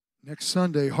Next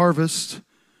Sunday, Harvest,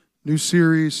 new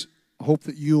series. I hope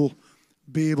that you'll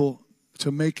be able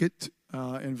to make it.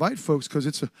 Invite folks, because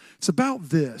it's about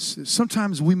this.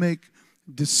 Sometimes we make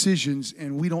decisions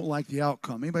and we don't like the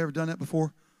outcome. Anybody ever done that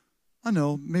before? I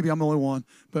know, maybe I'm the only one,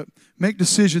 but make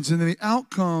decisions and then the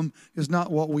outcome is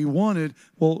not what we wanted.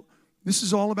 Well, this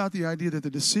is all about the idea that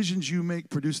the decisions you make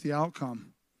produce the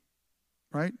outcome,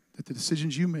 right? That the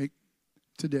decisions you make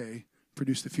today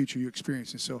produce the future you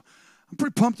experience. And so I'm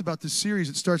pretty pumped about this series.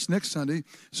 It starts next Sunday,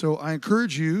 so I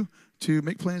encourage you to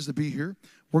make plans to be here.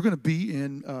 We're going to be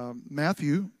in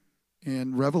Matthew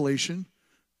and Revelation,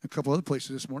 a couple other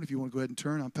places this morning. If you want to go ahead and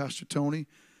turn, I'm Pastor Tony.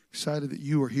 Excited that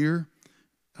you are here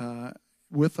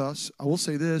with us. I will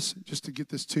say this, just to get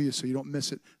this to you so you don't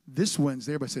miss it. This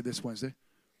Wednesday, everybody say this Wednesday.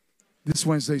 This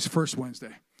Wednesday's First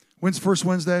Wednesday. When's First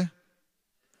Wednesday?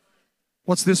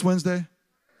 What's this Wednesday?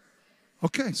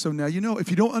 Okay, so now you know. If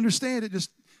you don't understand it,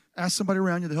 just ask somebody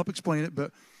around you to help explain it.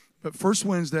 But First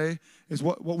Wednesday is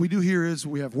what we do here is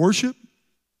we have worship.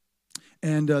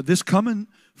 And this coming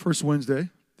First Wednesday,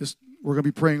 we're going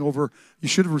to be praying over. You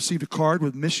should have received a card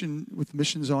with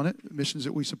missions on it, missions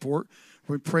that we support.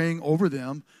 We're praying over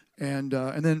them, and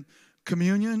then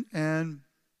communion and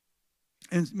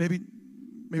maybe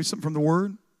something from the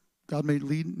Word. God may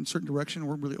lead in a certain direction.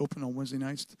 We're really open on Wednesday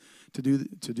nights to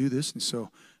do this, and so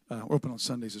we're open on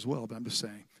Sundays as well. But I'm just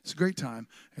saying it's a great time,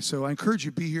 and so I encourage you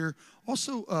to be here.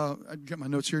 Also, I got my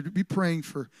notes here to be praying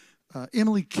for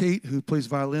Emily Kate, who plays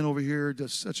violin over here,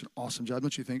 does such an awesome job.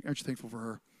 Don't you think? Aren't you thankful for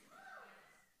her?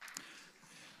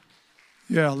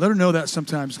 Yeah, let her know that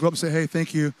sometimes. Go up and say, hey,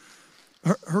 thank you.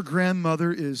 Her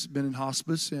grandmother has been in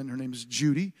hospice, and her name is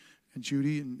Judy. And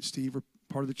Judy and Steve are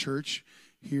part of the church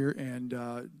here,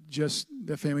 and just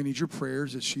the family needs your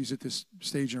prayers as she's at this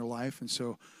stage in her life. And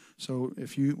so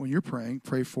when you're praying,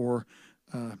 pray for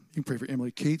you can pray for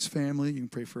Emily Kate's family. You can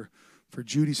pray for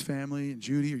Judy's family and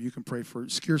Judy, or you can pray for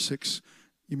Skiersix.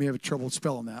 You may have a trouble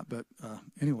spelling that, but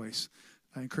anyways,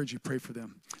 I encourage you to pray for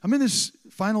them. I'm in this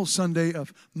final Sunday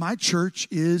of My Church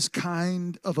is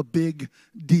Kind of a Big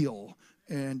Deal.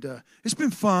 And it's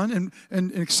been fun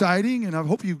and exciting, and I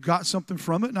hope you got something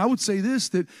from it. And I would say this,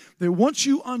 that once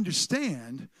you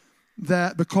understand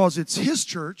that because it's His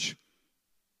church,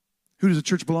 who does the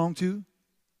church belong to?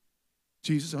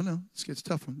 Jesus. Oh, no, it's a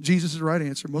tough one. Jesus is the right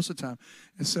answer most of the time.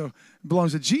 And so it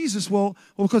belongs to Jesus. Well,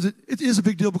 because it is a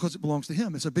big deal because it belongs to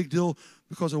Him. It's a big deal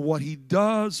because of what He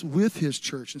does with His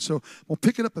church. And so we'll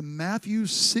pick it up in Matthew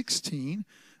 16.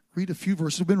 Read a few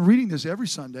verses. We've been reading this every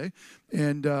Sunday,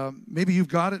 and maybe you've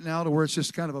got it now to where it's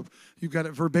just kind of you've got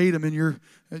it verbatim in your,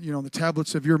 on the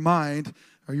tablets of your mind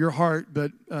or your heart.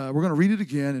 But we're going to read it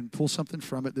again and pull something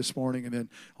from it this morning, and then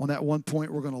on that one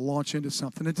point, we're going to launch into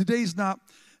something. And today's not,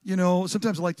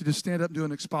 sometimes I like to just stand up and do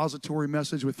an expository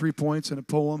message with 3 points and a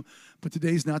poem, but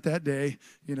today's not that day.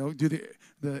 Do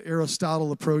the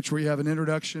Aristotle approach where you have an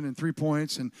introduction and 3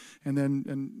 points and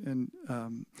then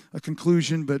a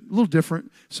conclusion, but a little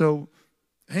different. So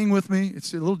hang with me.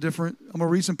 It's a little different. I'm going to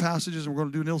read some passages, and we're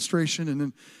going to do an illustration, and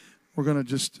then we're going to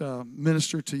just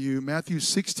minister to you. Matthew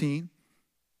 16.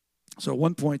 So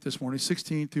 1 point this morning,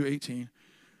 16 through 18,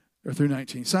 or through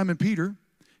 19. Simon Peter,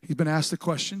 he's been asked the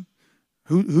question.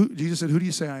 Jesus said, who do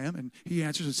you say I am? And he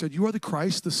answers and said, you are the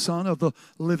Christ, the Son of the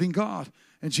living God.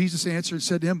 And Jesus answered and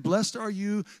said to him, blessed are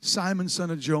you, Simon,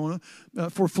 son of Jonah,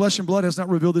 for flesh and blood has not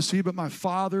revealed this to you, but my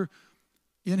Father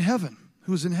in heaven,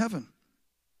 who is in heaven.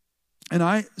 And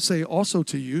I say also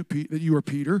to you that you are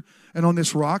Peter, and on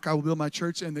this rock I will build my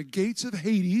church, and the gates of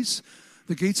Hades,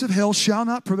 the gates of hell shall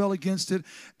not prevail against it,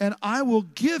 and I will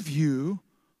give you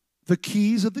the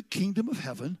keys of the kingdom of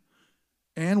heaven.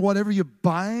 And whatever you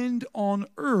bind on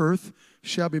earth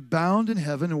shall be bound in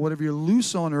heaven, and whatever you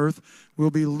loose on earth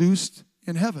will be loosed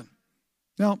in heaven.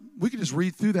 Now, we could just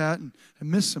read through that and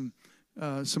miss some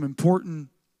important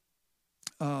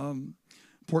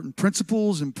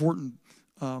principles, important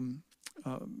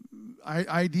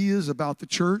ideas about the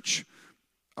church.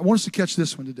 I want us to catch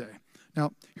this one today.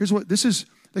 Now, here's what this is.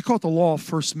 They call it the law of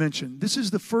first mention. This is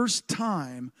the first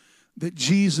time that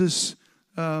Jesus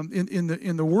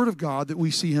in the Word of God that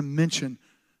we see Him mention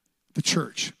the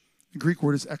church. The Greek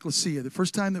word is ekklesia. The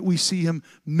first time that we see Him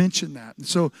mention that. And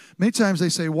so many times they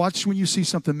say, watch when you see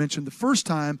something mentioned the first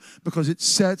time, because it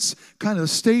sets kind of the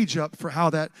stage up for how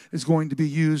that is going to be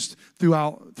used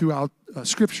throughout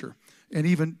Scripture. And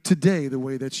even today, the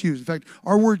way that's used. In fact,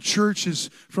 our word church is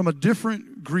from a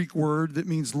different Greek word that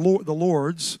means the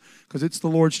Lord's, because it's the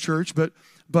Lord's church. But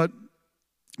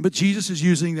Jesus is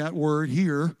using that word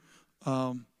here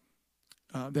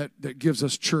that gives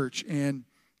us church. And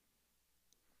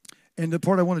the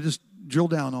part I want to just drill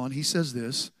down on, he says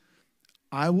this,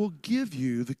 I will give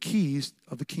you the keys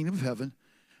of the kingdom of heaven,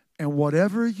 and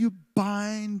whatever you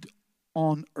bind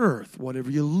on earth, whatever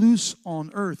you loose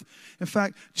on earth. In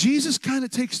fact, Jesus kind of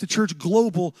takes the church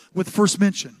global with first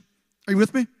mention. Are you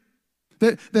with me?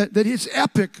 That it's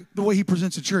epic the way he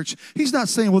presents the church. He's not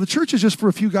saying, well, the church is just for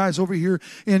a few guys over here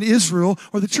in Israel,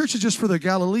 or the church is just for the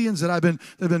Galileans that have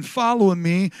been following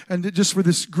me, and just for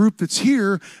this group that's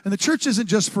here. And the church isn't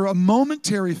just for a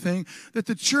momentary thing. That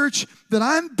the church that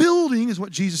I'm building is what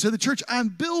Jesus said. The church I'm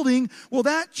building, well,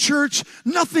 that church,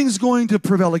 nothing's going to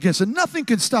prevail against it. Nothing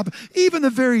can stop it. Even the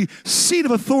very seat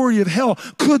of authority of hell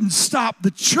couldn't stop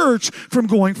the church from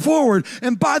going forward.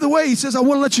 And by the way, he says, I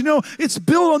want to let you know, it's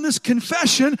built on this confession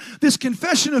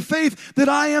of faith that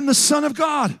I am the Son of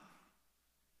God.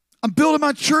 I'm building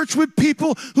my church with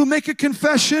people who make a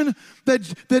confession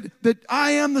that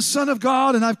I am the Son of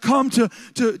God, and I've come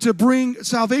to bring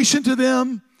salvation to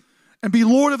them and be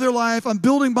Lord of their life. I'm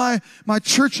building my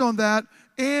church on that.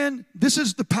 And this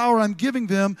is the power I'm giving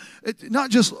them, not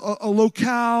just a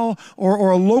locale or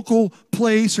a local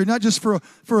place, or not just for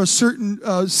a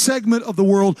certain segment of the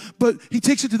world, but he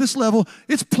takes it to this level.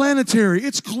 It's planetary.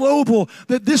 It's global,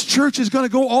 that this church is going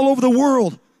to go all over the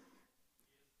world.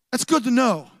 That's good to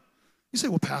know. You say,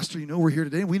 well, Pastor, we're here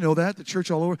today, and we know that, the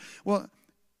church all over. Well,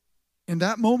 in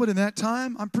that moment, in that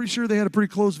time, I'm pretty sure they had a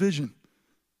pretty close vision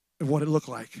of what it looked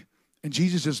like. And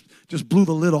Jesus just blew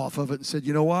the lid off of it and said,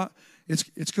 you know what?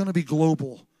 It's going to be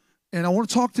global. And I want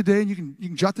to talk today, and you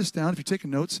can jot this down if you're taking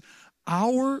notes.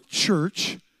 Our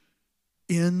church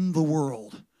in the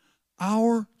world.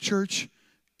 Our church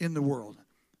in the world.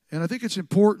 And I think it's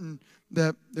important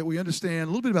that we understand a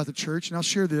little bit about the church. And I'll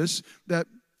share this, that,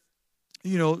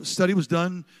 a study was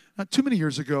done not too many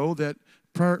years ago that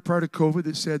prior to COVID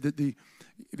that said that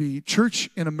the church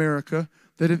in America,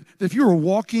 that if you were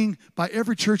walking by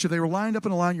every church, if they were lined up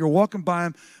in a line, you were walking by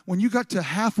them, when you got to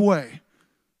halfway,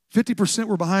 50%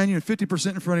 were behind you and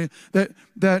 50% in front of you,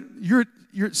 that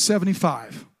you're at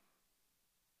 75.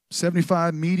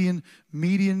 75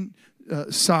 median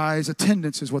size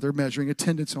attendance is what they're measuring,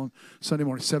 attendance on Sunday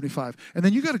morning, 75. And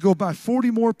then you got to go by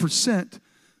 40 more percent.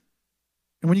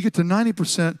 And when you get to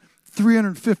 90%,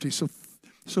 350.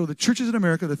 So the churches in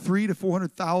America, the 300,000 to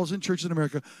 400,000 churches in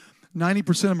America,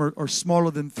 90% of them are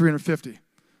smaller than 350.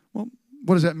 Well,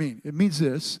 what does that mean? It means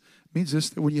this. It means this,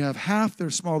 that when you have half that are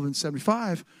smaller than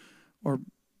 75, or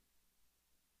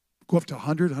go up to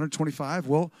 100, 125,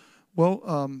 the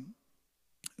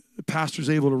pastor's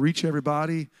able to reach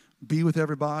everybody, be with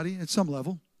everybody at some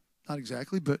level. Not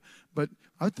exactly, but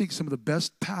I think some of the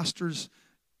best pastors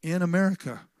in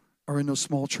America are in those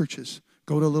small churches.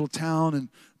 Go to a little town in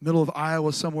the middle of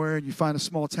Iowa somewhere, and you find a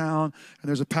small town, and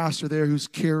there's a pastor there who's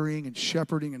carrying and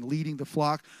shepherding and leading the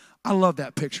flock. I love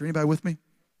that picture. Anybody with me?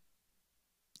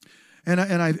 And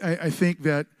I think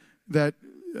that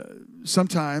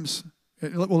sometimes,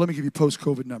 well, let me give you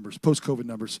post-COVID numbers. Post-COVID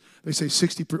numbers, they say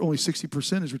only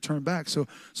 60% is returned back. So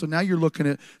now you're looking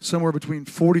at somewhere between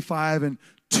 45 and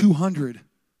 200.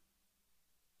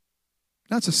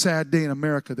 That's a sad day in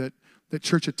America that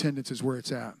church attendance is where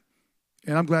it's at.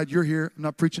 And I'm glad you're here. I'm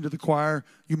not preaching to the choir.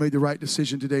 You made the right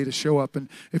decision today to show up. And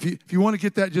if you want to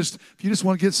get that, if you just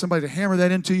want to get somebody to hammer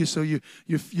that into you so you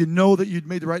know that you'd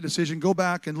made the right decision, go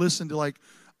back and listen to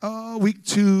week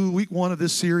 2, week 1 of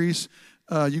this series.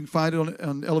 You can find it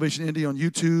on Elevation Indy on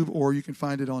YouTube, or you can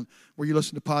find it on where you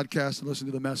listen to podcasts and listen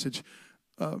to the message.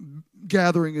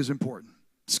 Gathering is important.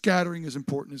 Scattering is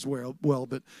important as well.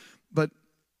 But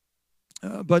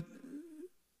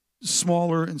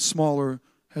smaller and smaller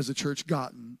has the church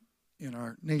gotten in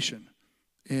our nation.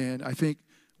 And I think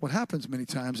what happens many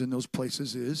times in those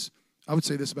places is, I would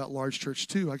say this about large church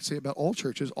too, I could say about all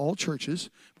churches,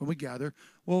 when we gather,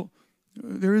 well,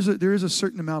 there is a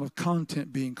certain amount of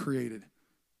content being created.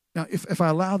 Now, if I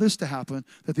allow this to happen,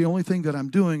 that the only thing that I'm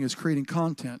doing is creating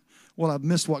content, well, I've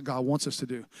missed what God wants us to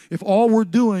do. If all we're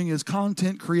doing is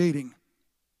content creating,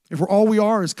 if all we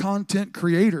are is content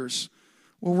creators,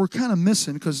 well, we're kind of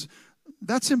missing, because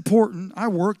that's important.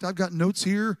 I've got notes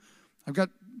here. I got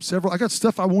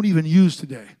stuff I won't even use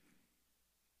today.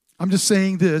 I'm just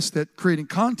saying this, that creating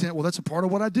content, well, that's a part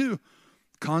of what I do.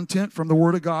 Content from the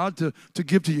Word of God to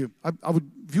give to you. I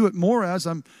would view it more as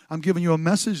I'm giving you a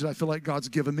message that I feel like God's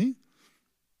given me.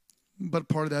 But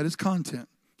part of that is content.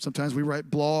 Sometimes we write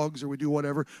blogs or we do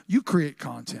whatever. You create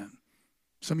content.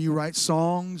 Some of you write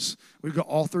songs. We've got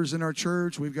authors in our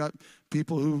church. We've got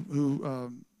people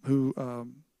who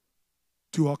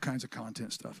do all kinds of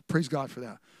content stuff. Praise God for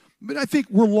that. But I think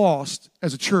we're lost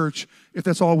as a church if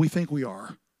that's all we think we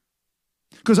are.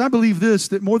 Because I believe this,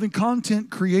 that more than content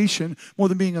creation, more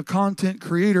than being a content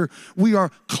creator, we are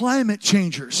climate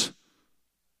changers.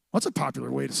 That's a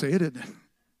popular way to say it, isn't it?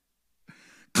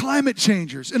 Climate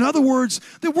changers. In other words,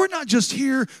 that we're not just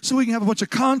here so we can have a bunch of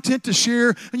content to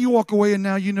share and you walk away and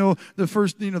now you know the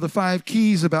first, the 5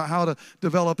 keys about how to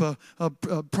develop a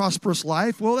prosperous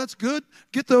life. Well, that's good.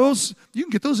 Get those. You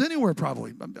can get those anywhere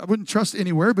probably. I wouldn't trust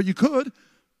anywhere, but you could.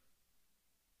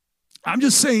 I'm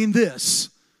just saying this.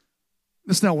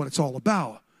 That's not what it's all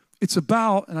about. It's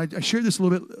about, and I shared this a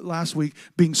little bit last week,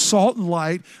 being salt and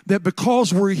light, that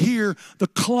because we're here, the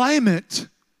climate,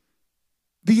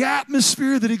 the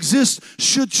atmosphere that exists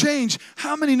should change.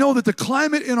 How many know that the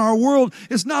climate in our world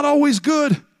is not always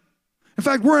good? In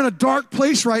fact, we're in a dark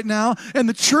place right now, and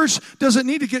the church doesn't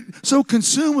need to get so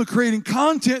consumed with creating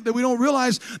content that we don't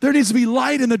realize there needs to be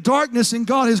light in the darkness, and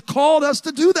God has called us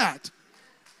to do that.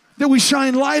 That we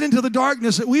shine light into the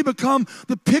darkness, that we become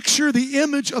the picture, the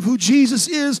image of who Jesus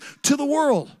is to the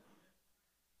world.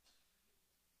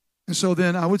 And so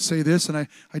then I would say this, and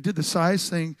I did the size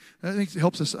thing. I think it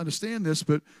helps us understand this,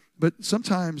 but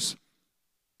sometimes,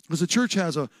 because the church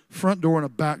has a front door and a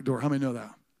back door. How many know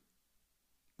that?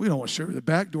 We don't want to share where the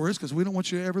back door is because we don't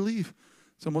want you to ever leave.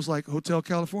 It's almost like Hotel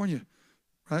California,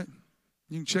 right?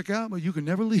 You can check out, but you can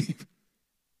never leave.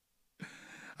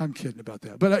 I'm kidding about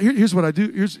that. But here's what I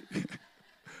do.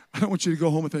 I don't want you to go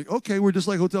home and think, okay, we're just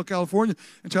like Hotel California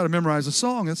and try to memorize a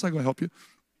song. That's not going to help you.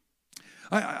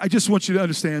 I just want you to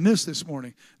understand this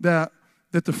morning, that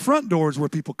the front door is where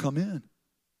people come in.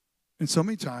 And so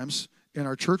many times in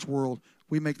our church world,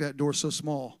 we make that door so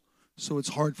small, so it's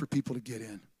hard for people to get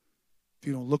in. If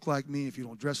you don't look like me, if you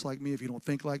don't dress like me, if you don't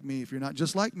think like me, if you're not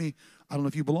just like me, I don't know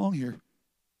if you belong here.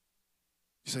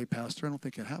 You say, Pastor, I don't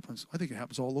think it happens. I think it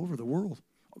happens all over the world,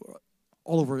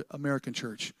 all over American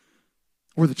church.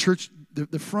 Where the church,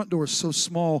 the front door is so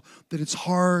small that it's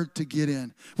hard to get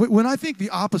in. When I think the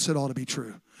opposite ought to be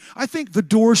true. I think the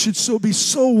door should be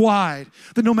so wide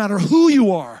that no matter who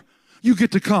you are, you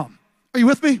get to come. Are you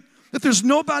with me? That there's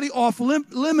nobody off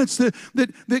limits,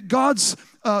 that God's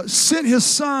sent his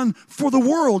son for the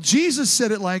world. Jesus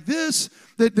said it like this,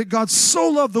 that God so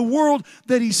loved the world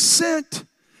that he sent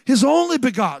his only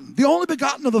begotten, the only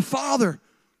begotten of the Father.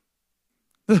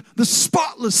 The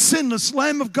spotless, sinless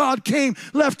Lamb of God came,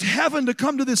 left heaven to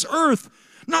come to this earth.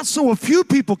 Not so a few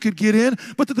people could get in,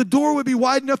 but that the door would be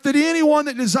wide enough that anyone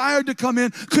that desired to come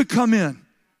in could come in.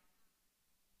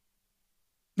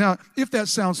 Now, if that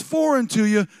sounds foreign to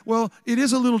you, well, it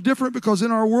is a little different because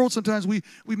in our world sometimes we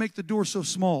make the door so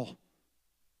small.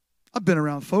 I've been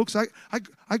around folks. I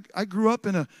grew up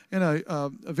in a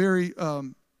very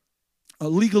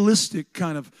legalistic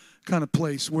kind of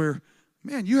place where,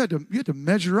 man, you had to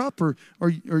measure up or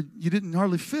you didn't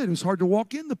hardly fit. It was hard to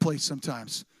walk in the place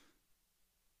sometimes.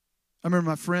 I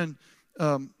remember my friend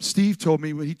Steve told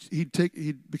me when he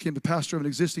became the pastor of an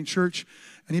existing church,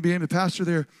 and he became the pastor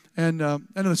there. And I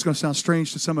know this is going to sound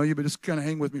strange to some of you, but just kind of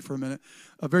hang with me for a minute.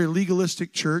 A very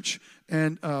legalistic church,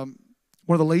 and one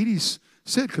of the ladies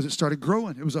said, because it started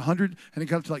growing, it was 100, and it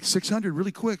got up to like 600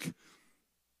 really quick.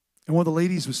 And one of the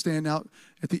ladies was standing out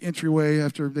at the entryway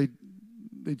after they'd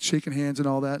shaken hands and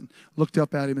all that, and looked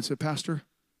up at him and said, Pastor,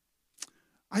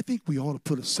 I think we ought to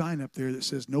put a sign up there that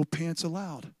says no pants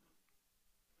allowed.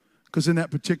 Because in that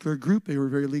particular group, they were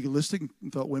very legalistic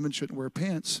and thought women shouldn't wear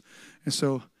pants. And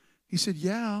so he said,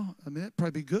 yeah, I mean, that'd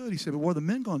probably be good. He said, but what are the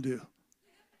men going to do?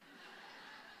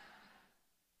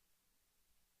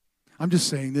 I'm just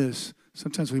saying this.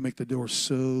 Sometimes we make the door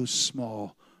so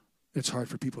small, it's hard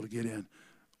for people to get in.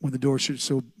 When the door should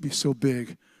be so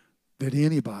big that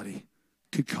anybody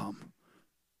could come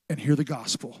and hear the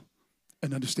gospel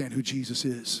and understand who Jesus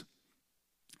is.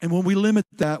 And when we limit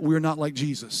that, we're not like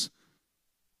Jesus.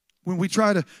 When we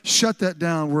try to shut that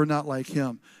down, we're not like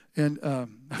him. And I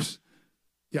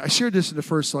shared this in the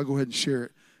first, so I'll go ahead and share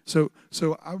it. So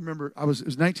I remember it was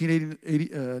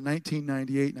 1998,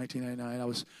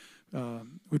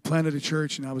 1999. We planted a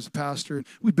church, and I was a pastor. And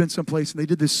we'd been someplace, and they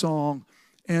did this song.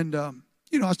 And, I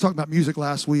was talking about music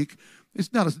last week.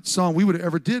 It's not a song we would have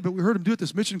ever did, but we heard him do it at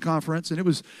this mission conference, and it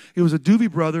was a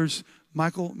Doobie Brothers,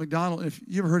 Michael McDonald. And if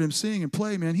you ever heard him sing and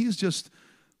play, man, he's just,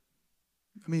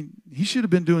 he should have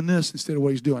been doing this instead of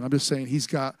what he's doing. I'm just saying he's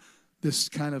got this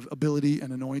kind of ability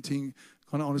and anointing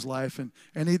on his life. And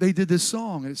they did this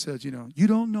song, and it says, you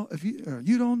don't know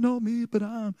you don't know me, but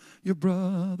I'm your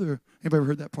brother. Anybody ever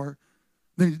heard that part?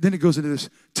 Then it goes into this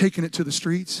taking it to the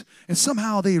streets, and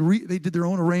somehow they did their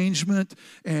own arrangement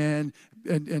and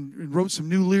wrote some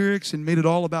new lyrics and made it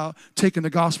all about taking the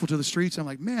gospel to the streets. I'm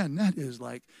like, man, that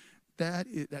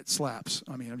slaps.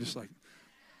 I'm just like,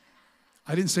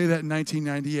 I didn't say that in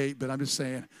 1998, but I'm just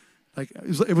saying, like,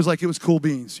 it was like it was cool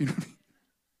beans, you know what I mean?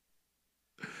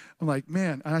 I'm like,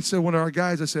 man. And I said, one of our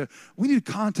guys, I said, we need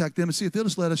to contact them and see if they'll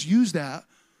just let us use that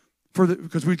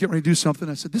because we're getting ready to do something.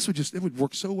 I said, it would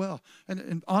work so well.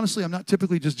 And honestly, I'm not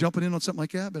typically just jumping in on something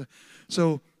like that. But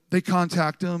so they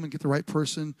contact them and get the right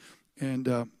person.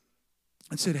 And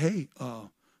said, hey,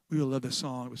 we really love this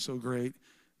song. It was so great.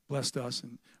 Blessed us.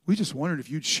 And we just wondered if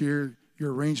you'd share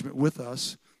your arrangement with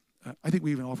us. I think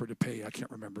we even offered to pay. I can't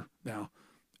remember now.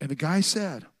 And the guy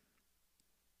said,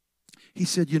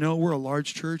 we're a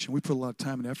large church, and we put a lot of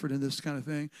time and effort in this kind of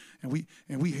thing, and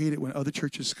we hate it when other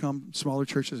churches come, smaller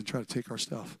churches, and try to take our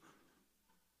stuff.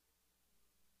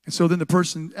 And so then the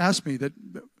person asked me that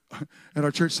at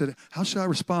our church said, how should I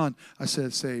respond? I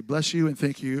said, say, bless you and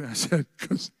thank you. And I said,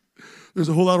 because there's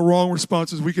a whole lot of wrong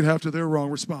responses we could have to their wrong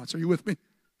response. Are you with me?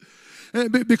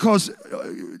 Because,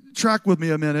 track with me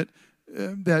a minute,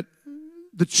 that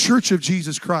the Church of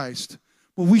Jesus Christ,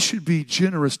 well, we should be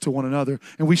generous to one another,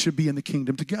 and we should be in the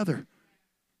kingdom together,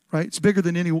 right? It's bigger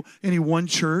than any one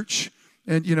church.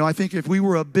 And, I think if we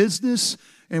were a business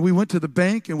and we went to the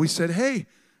bank and we said, hey,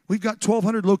 we've got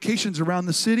 1,200 locations around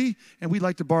the city, and we'd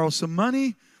like to borrow some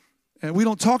money, and we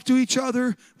don't talk to each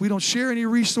other, we don't share any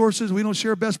resources, we don't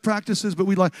share best practices,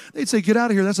 but they'd say, get out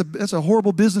of here, that's a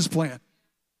horrible business plan.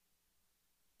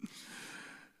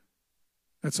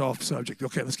 That's off subject.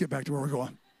 Okay, let's get back to where we're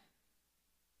going.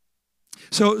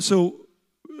 So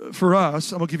for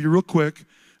us, I'm going to give you real quick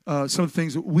some of the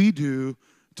things that we do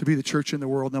to be the church in the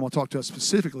world, and then I'll talk to us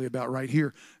specifically about right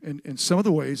here. And some of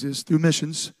the ways is through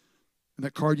missions. And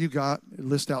that card you got, it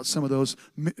lists out some of those.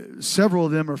 Several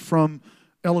of them are from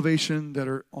Elevation that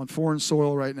are on foreign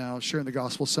soil right now, sharing the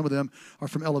gospel. Some of them are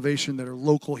from Elevation that are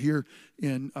local here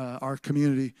in our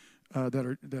community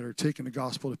that are taking the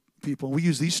gospel to people. And we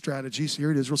use these strategies.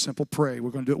 Here it is, real simple. Pray. We're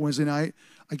going to do it Wednesday night.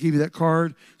 I gave you that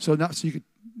card, so you could,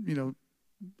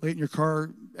 lay it in your car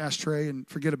ashtray and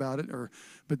forget about it,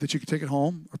 but that you could take it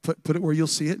home or put it where you'll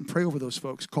see it and pray over those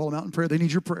folks. Call them out in prayer. They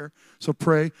need your prayer. So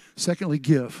pray. Secondly,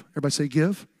 give. Everybody say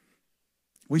give.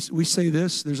 We say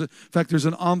this. In fact, there's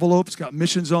an envelope. It's got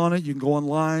missions on it. You can go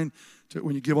online.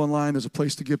 When you give online, there's a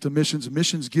place to give to missions.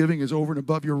 Missions giving is over and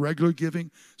above your regular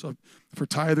giving. So for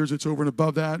tithers, it's over and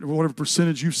above that. Or whatever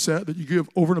percentage you've set that you give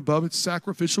over and above, it's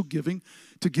sacrificial giving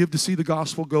to give to see the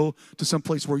gospel go to some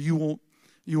place where you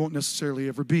won't necessarily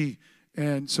ever be.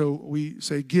 And so we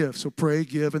say give. So pray,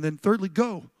 give, and then thirdly,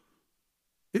 go.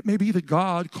 It may be that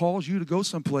God calls you to go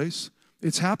someplace.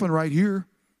 It's happened right here.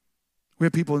 We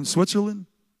have people in Switzerland.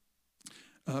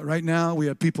 Right now, we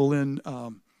have people in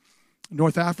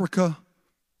North Africa.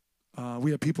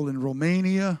 We have people in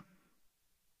Romania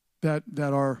that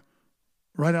are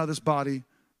right out of this body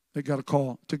that got a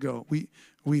call to go.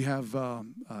 We have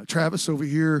Travis over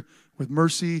here with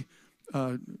Mercy.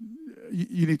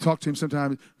 You need to talk to him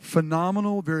sometime.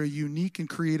 Phenomenal, very unique and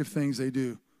creative things they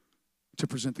do to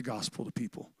present the gospel to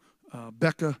people.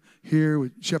 Becca here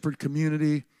with Shepherd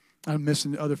Community. I'm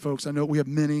missing other folks. I know we have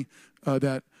many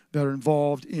that are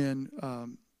involved in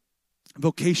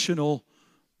vocational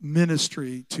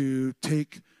ministry to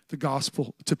take the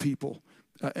gospel to people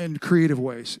in creative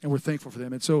ways, and we're thankful for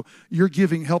them. And so your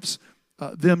giving helps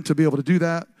them to be able to do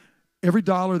that. Every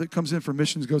dollar that comes in for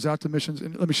missions goes out to missions.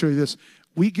 And let me show you this.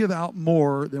 We give out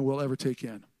more than we'll ever take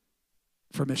in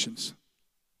for missions.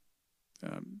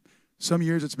 Some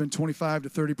years it's been 25 to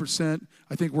 30%.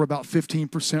 I think we're about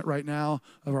 15% right now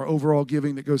of our overall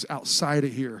giving that goes outside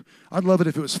of here. I'd love it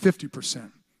if it was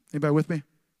 50%. Anybody with me?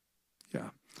 Yeah.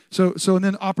 So and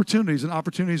then opportunities. And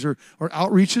opportunities are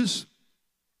outreaches.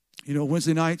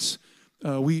 Wednesday nights,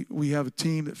 we have a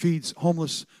team that feeds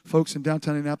homeless folks in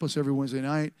downtown Indianapolis every Wednesday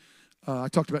night. I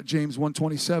talked about James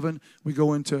 1:27. We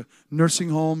go into nursing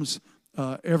homes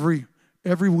every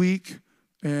week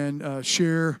and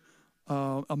share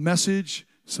a message,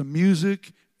 some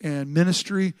music, and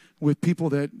ministry with people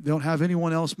that don't have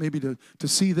anyone else maybe to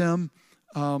see them.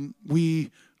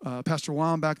 Pastor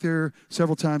Juan back there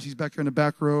several times. He's back there in the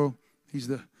back row. He's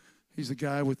the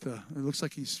guy with it looks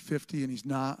like he's 50 and he's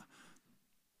not.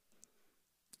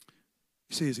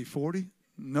 You say, is he 40?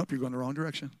 Nope, you're going the wrong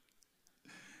direction.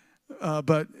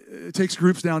 But it takes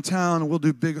groups downtown, and we'll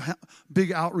do big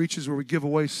outreaches where we give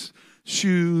away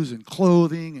shoes and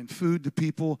clothing and food to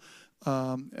people.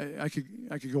 I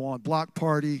could go on. Block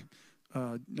Party,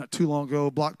 not too long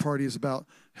ago. Block Party is about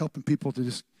helping people to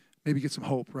just maybe get some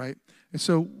hope, right? And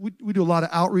so we do a lot of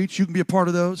outreach. You can be a part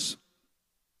of those.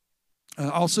 I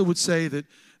also would say that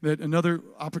another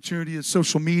opportunity is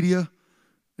social media.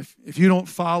 If you don't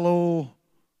follow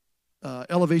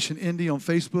Elevation Indy on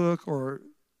Facebook or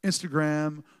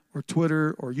Instagram or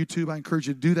Twitter or YouTube, I encourage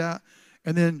you to do that.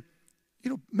 And then,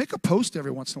 make a post every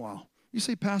once in a while. You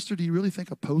say, Pastor, do you really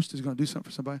think a post is going to do something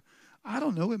for somebody? I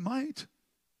don't know. It might.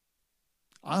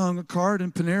 I hung a card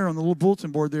in Panera on the little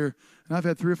bulletin board there, and I've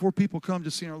had 3 or 4 people come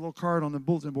just seeing our little card on the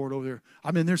bulletin board over there.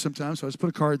 I'm in there sometimes, so I just put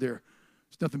a card there.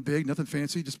 It's nothing big, nothing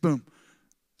fancy, just boom.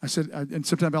 I said, and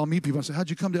sometimes I'll meet people. I said, how'd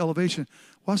you come to Elevation?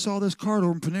 Well, I saw this card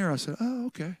over in Panera. I said, oh,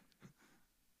 okay.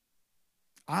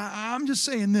 I'm just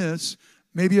saying this.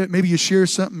 Maybe you share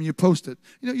something, you post it.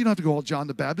 You know, you don't have to go all John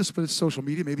the Baptist, but it's social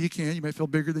media. Maybe you can. You might feel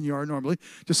bigger than you are normally.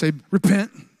 Just say,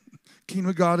 repent. Kingdom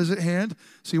of God is at hand.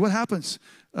 See what happens.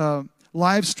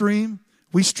 Live stream.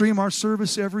 We stream our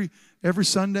service every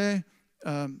Sunday.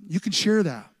 You can share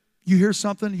that. You hear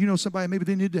something, you know somebody, maybe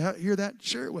they need to hear that,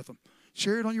 share it with them.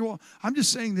 Share it on your wall. I'm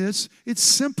just saying this. It's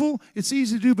simple. It's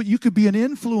easy to do, but you could be an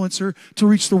influencer to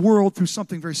reach the world through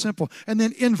something very simple. And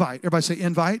then invite. Everybody say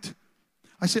invite.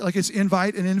 I say it like it's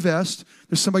invite and invest.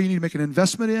 There's somebody you need to make an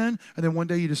investment in, and then one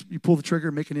day you pull the trigger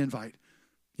and make an invite.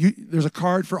 There's a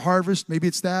card for harvest. Maybe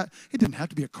it's that. It didn't have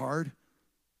to be a card.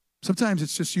 Sometimes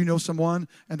it's just you know someone,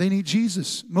 and they need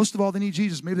Jesus. Most of all, they need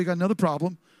Jesus. Maybe they got another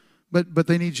problem, but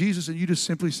they need Jesus, and you just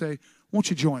simply say, won't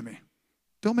you join me?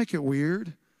 Don't make it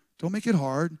weird. Don't make it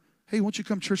hard. Hey, won't you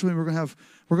come to church with me? We're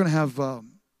gonna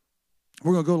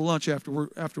go to lunch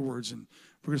afterwards, and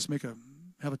we're just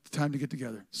have a time to get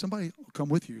together. Somebody will come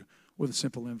with you with a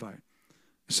simple invite.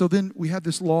 So then we have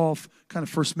this law of kind of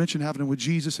first mention happening with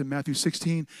Jesus in Matthew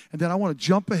 16. And then I want to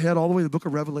jump ahead all the way to the book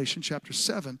of Revelation, chapter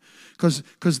 7.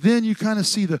 Because then you kind of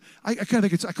see I kind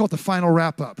of think I call it the final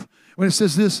wrap up. When it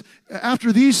says this,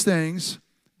 after these things,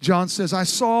 John says,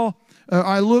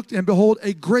 I looked and behold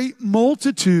a great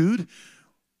multitude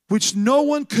which no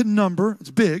one could number. It's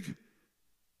big.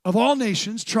 Of all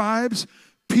nations, tribes,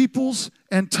 peoples,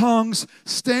 and tongues,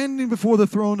 standing before the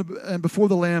throne and before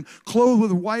the Lamb, clothed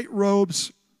with white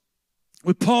robes,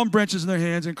 with palm branches in their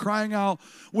hands, and crying out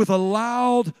with a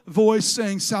loud voice,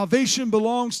 saying, salvation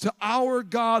belongs to our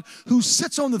God who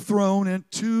sits on the throne and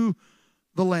to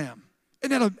the Lamb.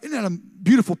 Isn't that a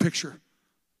beautiful picture?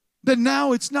 That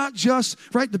now it's not just,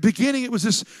 right, at the beginning it was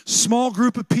this small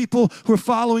group of people who are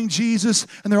following Jesus,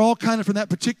 and they're all kind of from that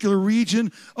particular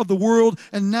region of the world.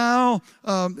 And now,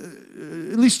 at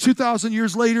least 2,000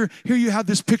 years later, here you have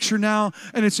this picture now,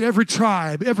 and it's every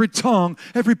tribe, every tongue,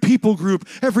 every people group,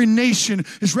 every nation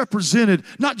is represented.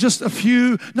 Not just a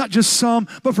few, not just some,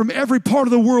 but from every part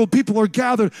of the world, people are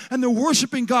gathered, and they're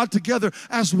worshiping God together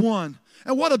as one.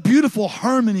 And what a beautiful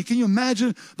harmony. Can you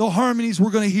imagine the harmonies we're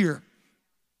going to hear?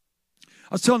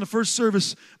 I was telling the first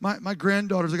service, my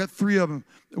granddaughters, I got 3 of them.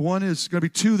 One is going to be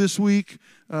 2 this week.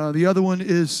 The other one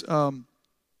is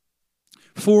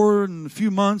 4 in a few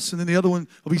months. And then the other one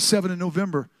will be 7 in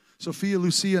November. Sophia,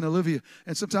 Lucia, and Olivia.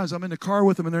 And sometimes I'm in the car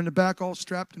with them, and they're in the back all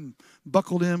strapped and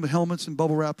buckled in with helmets and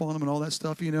bubble wrap on them and all that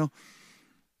stuff, you know.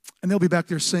 And they'll be back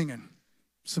there singing.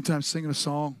 Sometimes singing a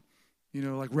song, you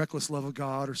know, like Reckless Love of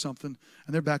God or something.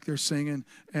 And they're back there singing.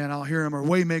 And I'll hear them. Or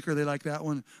Waymaker, they like that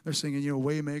one. They're singing, you know,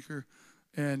 Waymaker.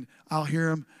 And I'll hear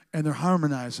them, and they're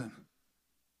harmonizing.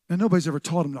 Now, nobody's ever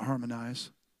taught them to harmonize.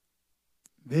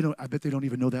 I bet they don't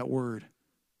even know that word.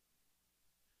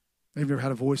 They've never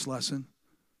had a voice lesson.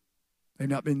 They've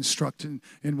not been instructed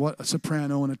in what a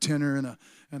soprano and a tenor and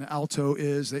an alto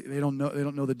is. They don't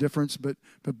know the difference. But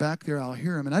back there, I'll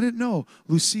hear them. And I didn't know.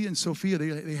 Lucia and Sophia,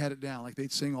 they had it down. Like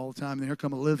they'd sing all the time. And here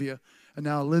come Olivia. And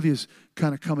now Olivia's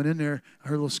kind of coming in there,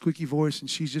 her little squeaky voice, and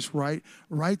she's just right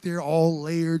there, all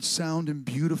layered, sounding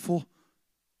beautiful.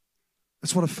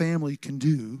 That's what a family can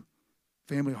do.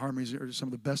 Family harmonies are some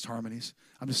of the best harmonies.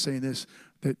 I'm just saying this,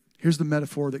 that here's the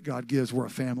metaphor that God gives. We're a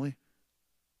family.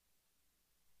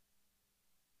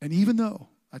 And even though,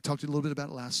 I talked a little bit about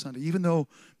it last Sunday, even though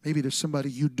maybe there's somebody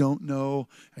you don't know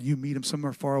and you meet them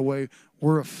somewhere far away,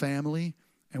 we're a family,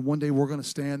 and one day we're going to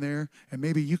stand there, and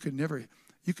maybe you could never,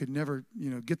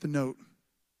 get the note.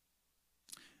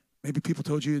 Maybe people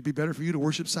told you it'd be better for you to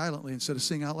worship silently instead of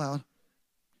sing out loud.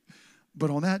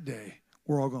 But on that day,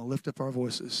 we're all going to lift up our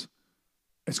voices.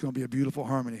 It's going to be a beautiful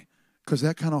harmony. Because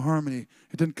that kind of harmony,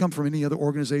 it didn't come from any other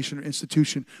organization or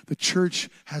institution. The church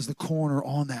has the corner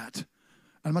on that.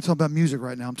 I'm not talking about music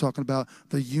right now. I'm talking about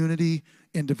the unity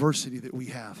and diversity that we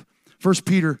have. 1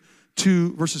 Peter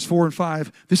 2, verses 4 and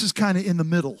 5, this is kind of in the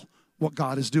middle, what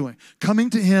God is doing.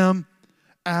 Coming to him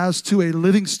as to a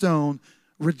living stone,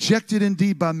 rejected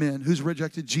indeed by men. Who's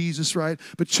rejected? Jesus, right?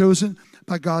 But chosen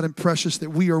by God and precious,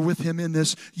 that we are with him in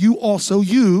this. You also,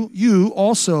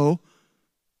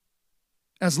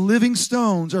 as living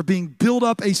stones, are being built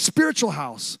up a spiritual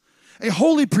house, a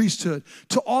holy priesthood,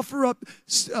 to offer up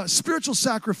spiritual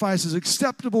sacrifices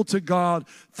acceptable to God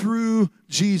through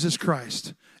Jesus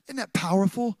Christ. Isn't that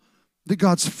powerful? That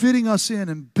God's fitting us in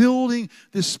and building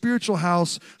this spiritual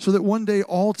house so that one day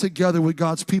all together with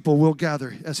God's people will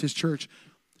gather as his church.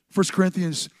 1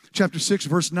 Corinthians chapter 6,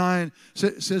 verse 9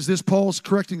 says this. Paul's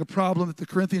correcting a problem that the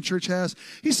Corinthian church has.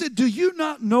 He said, do you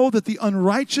not know that the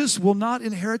unrighteous will not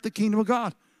inherit the kingdom of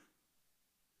God?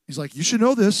 He's like, you should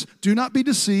know this. Do not be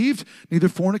deceived. Neither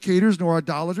fornicators, nor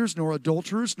idolaters, nor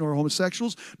adulterers, nor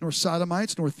homosexuals, nor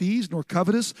sodomites, nor thieves, nor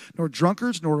covetous, nor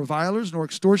drunkards, nor revilers, nor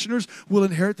extortioners will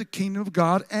inherit the kingdom of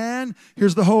God. And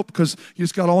here's the hope, because you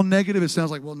just got all negative. It sounds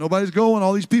like, well, nobody's going,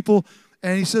 all these people.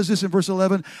 And he says this in verse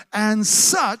 11, and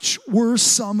such were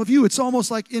some of you. It's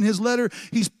almost like in his letter,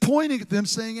 he's pointing at them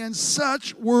saying, and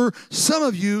such were some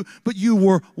of you, but you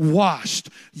were washed.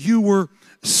 You were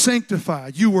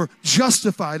sanctified. You were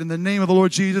justified in the name of the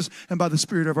Lord Jesus and by the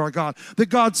Spirit of our God. That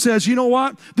God says, you know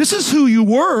what? This is who you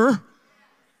were.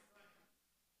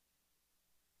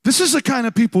 This is the kind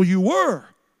of people you were.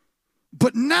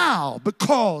 But now,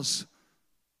 because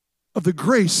of the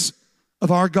grace of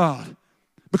our God,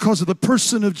 because of the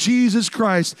person of Jesus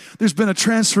Christ, there's been a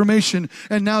transformation,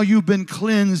 and now you've been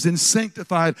cleansed and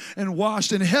sanctified and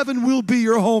washed, and heaven will be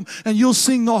your home, and you'll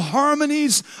sing the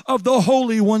harmonies of the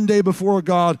holy one day before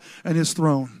God and his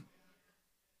throne.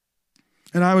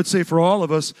 And I would say for all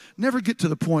of us, never get to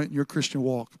the point in your Christian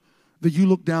walk that you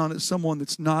look down at someone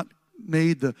that's not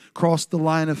crossed the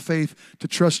line of faith to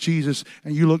trust Jesus,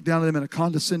 and you look down at them in a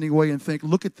condescending way and think,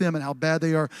 look at them and how bad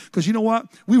they are. Because you know what?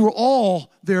 We were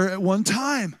all there at one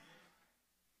time.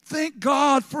 Thank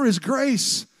God for his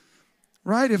grace.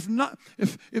 Right? If not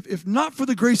for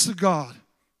the grace of God,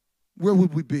 where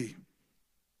would we be?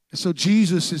 And so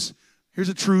here's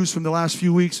a truth from the last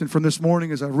few weeks and from this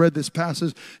morning as I read this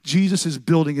passage. Jesus is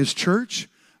building his church.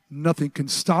 Nothing can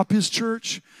stop his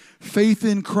church. Faith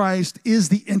in Christ is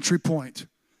the entry point.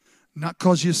 Not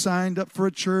because you signed up for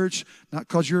a church, not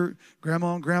because your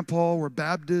grandma and grandpa were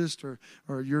Baptist or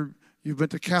you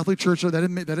went to Catholic church. That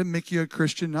didn't make you a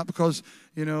Christian. Not because,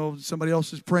 somebody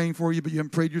else is praying for you, but you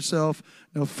haven't prayed yourself.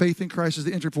 No, faith in Christ is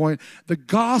the entry point. The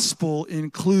gospel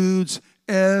includes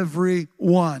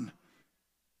everyone.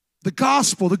 The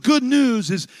gospel, the good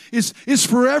news is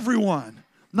for everyone.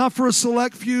 Not for a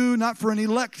select few, not for an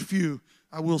elect few,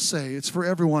 I will say. It's for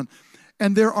everyone.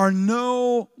 And there are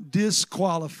no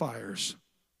disqualifiers.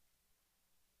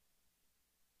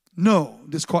 No.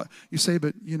 You say,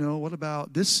 but, what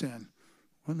about this sin?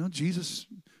 Well, no, Jesus.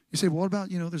 You say, well, what about,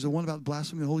 there's the one about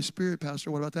blaspheming the Holy Spirit, Pastor.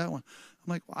 What about that one?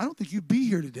 I'm like, well, I don't think you'd be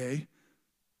here today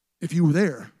if you were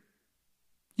there.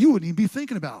 You wouldn't even be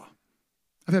thinking about it.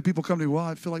 I've had people come to me, well,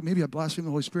 I feel like maybe I blaspheme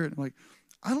the Holy Spirit. I'm like,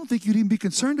 I don't think you'd even be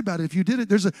concerned about it if you did it.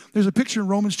 There's a picture in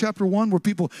Romans chapter 1 where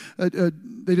people,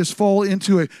 they just fall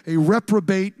into a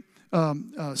reprobate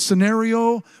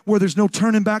scenario where there's no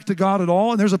turning back to God at all.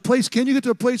 And there's a place, can you get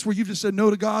to a place where you've just said no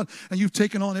to God and you've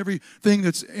taken on everything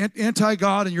that's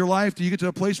anti-God in your life? Do you get to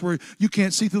a place where you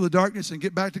can't see through the darkness and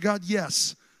get back to God?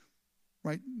 Yes.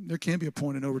 Right? There can be a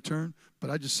point of no return. But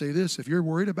I just say this, if you're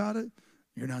worried about it,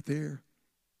 you're not there.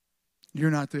 You're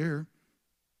not there.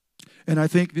 And I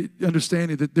think that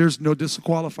understanding that there's no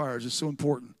disqualifiers is so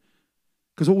important.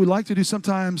 Because what we like to do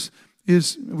sometimes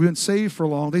is, we've been saved for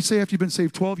long. They say after you've been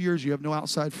saved 12 years, you have no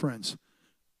outside friends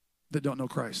that don't know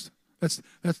Christ. That's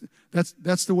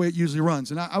the way it usually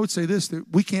runs. And I would say this,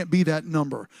 that we can't be that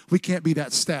number. We can't be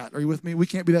that stat. Are you with me? We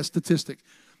can't be that statistic.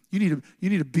 You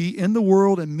need to be in the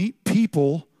world and meet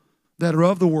people that are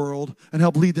of the world and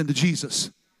help lead them to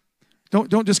Jesus.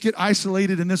 Don't just get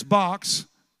isolated in this box.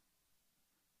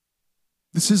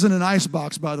 This isn't an ice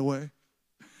box, by the way.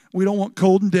 We don't want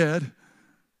cold and dead.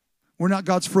 We're not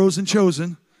God's frozen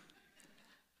chosen.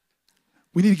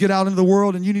 We need to get out into the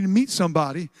world, and you need to meet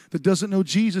somebody that doesn't know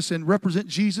Jesus and represent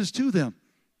Jesus to them.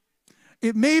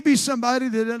 It may be somebody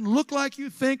that doesn't look like you,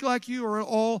 think like you, or at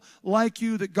all like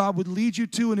you that God would lead you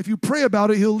to. And if you pray about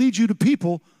it, he'll lead you to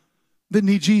people that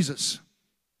need Jesus.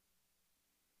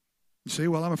 You say,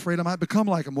 well, I'm afraid I might become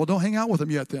like them. Well, don't hang out with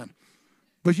them yet then.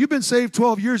 But if you've been saved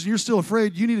 12 years and you're still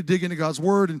afraid, you need to dig into God's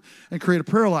word and create a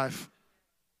prayer life.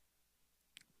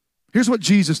 Here's what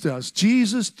Jesus does.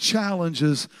 Jesus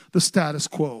challenges the status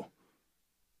quo.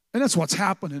 And that's what's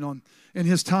happening in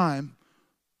his time.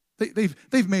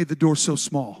 They've made the door so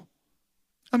small.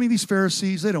 I mean, these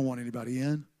Pharisees, they don't want anybody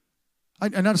in.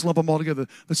 And I just lump them all together.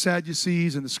 The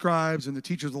Sadducees and the scribes and the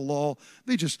teachers of the law,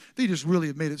 they just really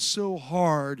have made it so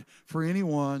hard for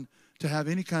anyone to have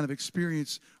any kind of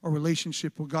experience or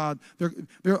relationship with God.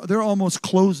 They're almost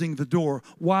closing the door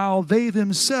while they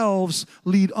themselves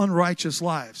lead unrighteous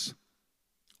lives.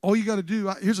 All you got to do,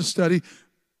 here's a study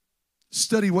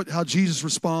how Jesus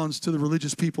responds to the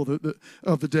religious people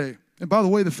of the day. And by the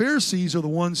way, the Pharisees are the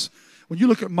ones, when you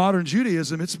look at modern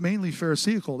Judaism, it's mainly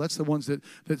Pharisaical. That's the ones that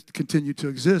continue to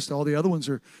exist. All the other ones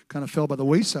are kind of fell by the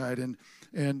wayside.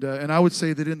 And I would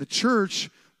say that in the church,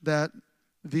 that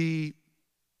the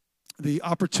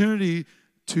opportunity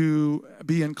to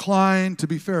be inclined to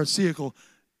be Pharisaical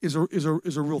is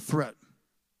a real threat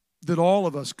that all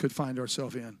of us could find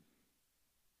ourselves in.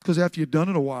 Because after you've done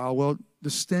it a while, well, the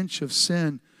stench of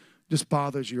sin just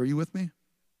bothers you. Are you with me?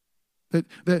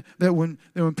 That when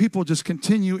people just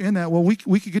continue in that, well, we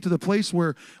could get to the place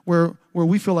where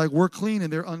we feel like we're clean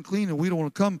and they're unclean and we don't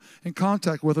want to come in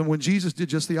contact with them, when Jesus did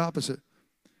just the opposite.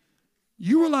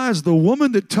 You realize the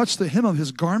woman that touched the hem of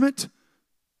his garment,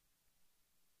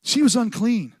 she was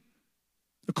unclean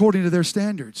according to their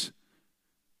standards.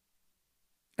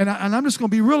 And I'm just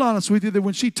going to be real honest with you that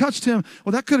when she touched him,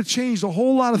 well, that could have changed a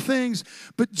whole lot of things.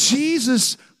 But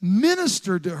Jesus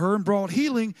ministered to her and brought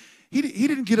healing. He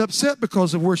didn't get upset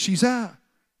because of where she's at.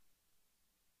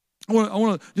 I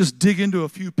want to just dig into a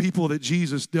few people that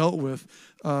Jesus dealt with.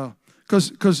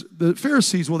 Because the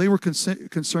Pharisees, well, they were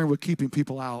concerned with keeping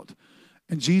people out.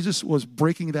 And Jesus was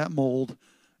breaking that mold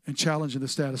and challenging the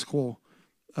status quo.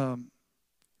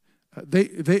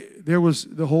 There was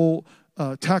the whole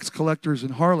tax collectors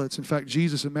and harlots. In fact,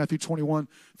 Jesus in Matthew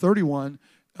 21:31,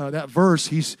 that verse,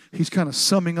 he's kind of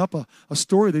summing up a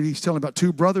story that he's telling about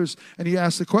two brothers. And he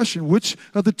asked the question, which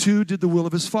of the two did the will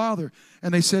of his father?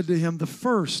 And they said to him, the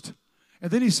first. And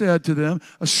then he said to them,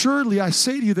 assuredly, I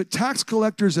say to you that tax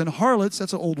collectors and harlots,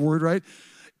 that's an old word, right,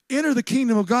 enter the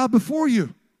kingdom of God before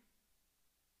you.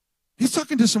 He's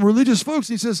talking to some religious folks,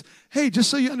 and he says, hey,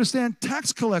 just so you understand,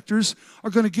 tax collectors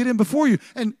are going to get in before you.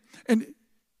 And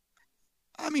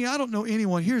I mean, I don't know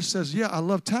anyone here who says, yeah, I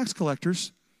love tax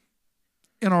collectors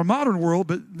in our modern world,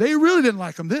 but they really didn't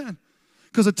like them then.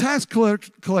 Because a tax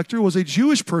collector was a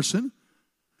Jewish person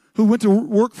who went to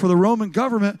work for the Roman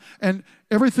government, and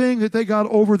everything that they got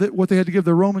over, that what they had to give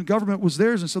the Roman government was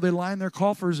theirs, and so they lined their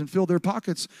coffers and filled their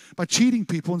pockets by cheating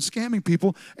people and scamming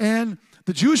people. And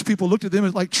the Jewish people looked at them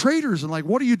as like traitors and like,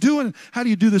 what are you doing? How do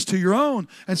you do this to your own?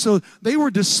 And so they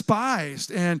were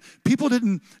despised, and people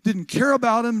didn't care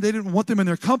about them. They didn't want them in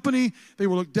their company. They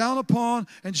were looked down upon.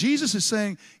 And Jesus is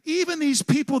saying, even these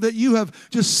people that you have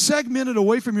just segmented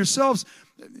away from yourselves,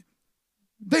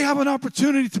 they have an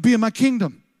opportunity to be in my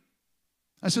kingdom.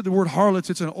 I said the word harlots,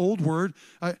 it's an old word.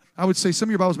 I would say some of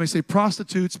your Bibles may say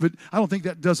prostitutes, but I don't think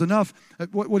that does enough.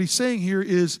 What he's saying here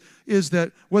is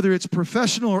that whether it's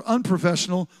professional or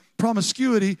unprofessional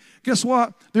promiscuity, guess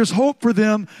what? There's hope for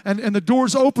them, and the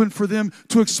door's open for them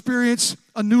to experience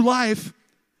a new life.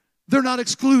 They're not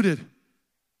excluded.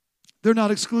 They're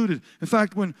not excluded. In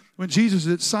fact, when Jesus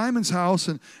is at Simon's house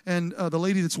and the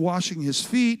lady that's washing his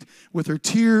feet with her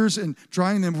tears and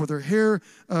drying them with her hair,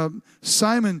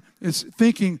 Simon is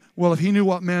thinking, well, if he knew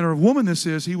what manner of woman this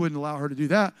is, he wouldn't allow her to do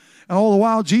that. And all the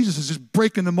while, Jesus is just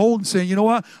breaking the mold and saying, you know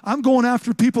what? I'm going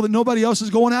after people that nobody else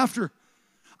is going after.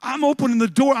 I'm opening the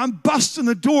door. I'm busting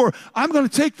the door. I'm going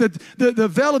to take the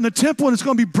veil in the temple, and it's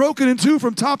going to be broken in two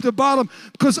from top to bottom,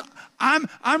 because I'm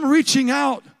reaching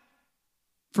out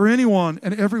for anyone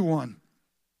and everyone.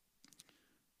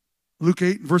 Luke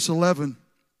 8, verse 11,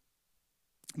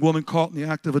 woman caught in the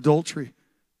act of adultery.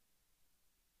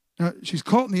 Now, she's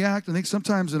caught in the act. I think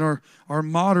sometimes in our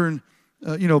modern,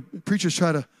 preachers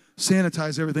try to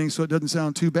sanitize everything so it doesn't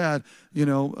sound too bad,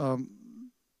 and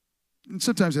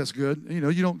sometimes that's good.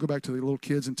 You don't go back to the little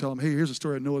kids and tell them, hey, here's a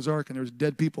story of Noah's Ark, and there's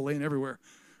dead people laying everywhere,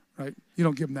 right? You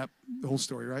don't give them the whole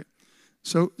story, right?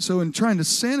 So in trying to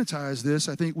sanitize this,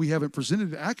 I think we haven't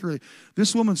presented it accurately.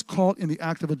 This woman's caught in the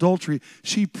act of adultery.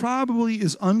 She probably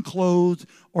is unclothed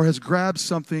or has grabbed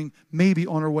something maybe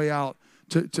on her way out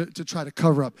to try to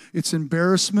cover up. It's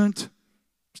embarrassment.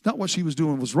 It's not what she was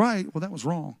doing was right. Well, that was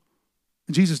wrong.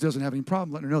 And Jesus doesn't have any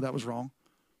problem letting her know that was wrong.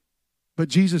 But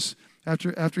Jesus,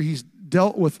 after he's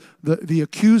dealt with the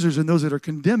accusers and those that are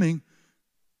condemning,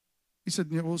 he said,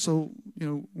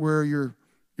 where are your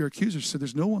accusers? She said,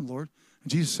 there's no one, Lord. And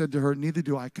Jesus said to her, neither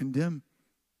do I condemn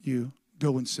you.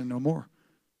 Go and sin no more.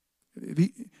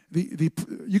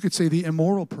 You could say the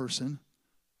immoral person,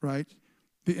 right?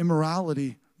 The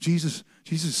immorality. Jesus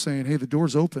is saying, hey, the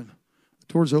door's open.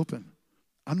 The door's open.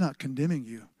 I'm not condemning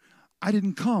you. I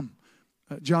didn't come.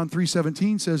 John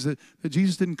 3:17 says that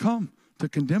Jesus didn't come to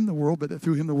condemn the world, but that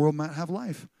through him the world might have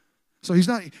life. So he's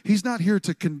not here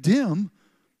to condemn.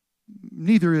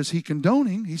 Neither is he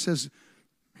condoning. He says,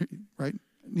 right?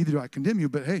 Neither do I condemn you,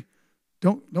 but hey,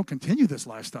 don't continue this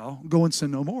lifestyle. Go and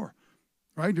sin no more,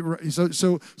 right?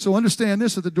 So understand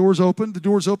this, that the door's open. The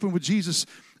door's open with Jesus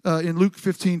in Luke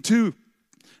 15:2.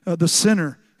 The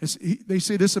sinner. They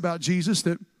say this about Jesus,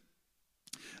 that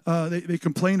they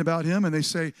complain about him, and they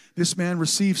say, this man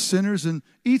receives sinners and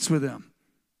eats with them.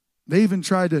 They even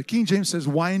tried to, King James says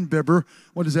wine bibber.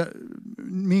 What does that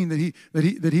mean?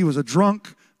 That he was a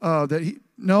drunk?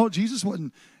 No, Jesus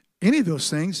wasn't any of those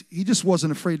things. He just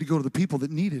wasn't afraid to go to the people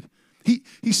that needed.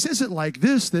 He says it like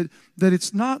this, that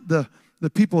it's not the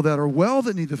people that are well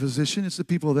that need the physician, it's the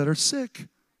people that are sick.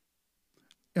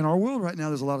 In our world right now,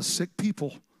 there's a lot of sick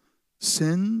people,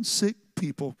 sin-sick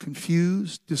people,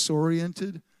 confused,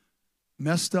 disoriented,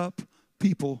 messed up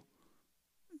people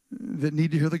that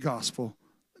need to hear the gospel.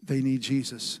 They need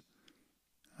Jesus.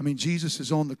 I mean, Jesus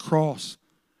is on the cross,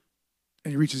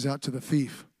 and he reaches out to the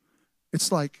thief.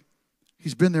 It's like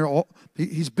he's been there all.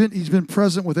 He's been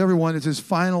present with everyone. It's his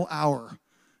final hour,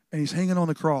 and he's hanging on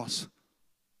the cross.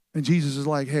 And Jesus is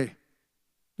like, hey,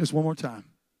 just one more time.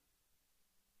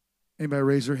 Anybody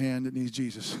raise their hand that needs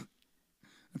Jesus?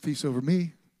 The thief's over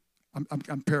me.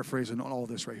 I'm paraphrasing on all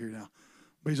this right here now.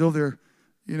 But he's over there,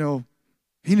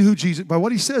 he knew who Jesus, by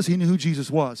what he says, he knew who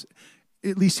Jesus was.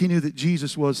 At least he knew that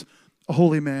Jesus was a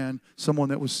holy man, someone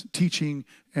that was teaching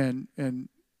and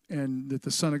that the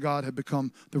Son of God had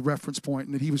become the reference point,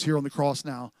 and that he was here on the cross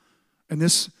now. And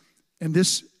this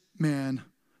man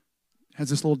has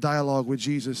this little dialogue with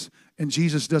Jesus, and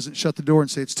Jesus doesn't shut the door and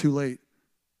say it's too late.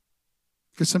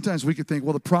 Because sometimes we could think,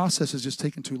 well, the process is just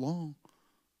taking too long.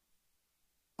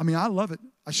 I mean, I love it.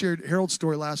 I shared Harold's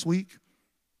story last week.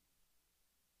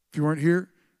 If you weren't here,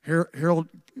 Harold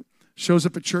shows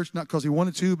up at church not because he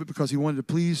wanted to, but because he wanted to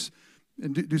please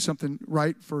and do something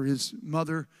right for his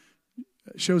mother.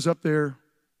 Shows up there,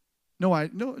 no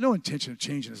intention of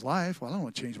changing his life. Well, I don't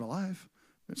want to change my life.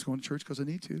 I'm just going to church because I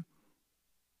need to.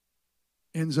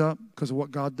 Ends up, because of what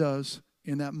God does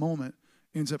in that moment,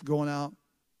 ends up going out,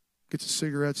 gets his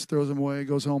cigarettes, throws them away,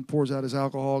 goes home, pours out his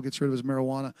alcohol, gets rid of his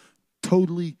marijuana.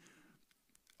 Totally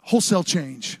wholesale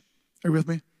change. Are you with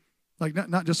me? Like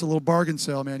not just a little bargain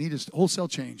sale, man. He just wholesale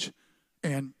change.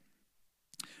 And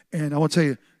I want to tell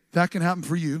you, that can happen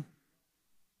for you.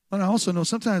 And I also know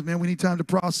sometimes, man, we need time to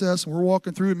process, and we're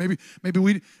walking through, and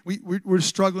maybe we're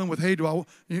struggling with, hey,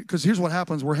 because here's what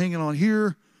happens. We're hanging on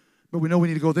here, but we know we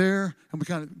need to go there, and we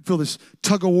kind of feel this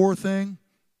tug-of-war thing.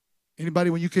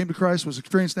 Anybody, when you came to Christ, was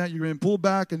experiencing that? You were being pulled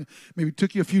back, and maybe it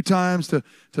took you a few times to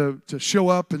show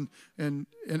up. And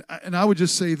I would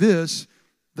just say this,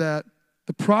 that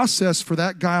the process for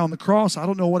that guy on the cross, I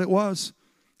don't know what it was,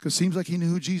 because it seems like he knew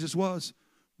who Jesus was.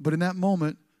 But in that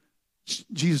moment,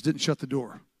 Jesus didn't shut the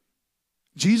door.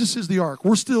 Jesus is the ark.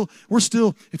 We're still,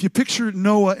 if you picture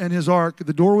Noah and his ark,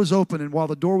 the door was open, and while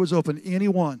the door was open,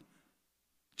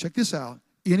 check this out,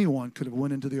 anyone could have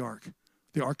went into the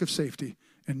ark of safety,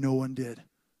 and no one did,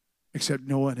 except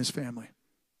Noah and his family.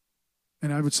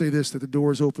 And I would say this, that the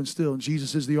door is open still, and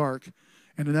Jesus is the ark.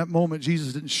 And in that moment,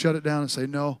 Jesus didn't shut it down and say,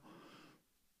 no,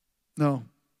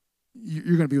 you're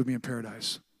going to be with me in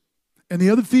paradise. And the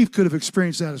other thief could have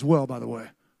experienced that as well, by the way.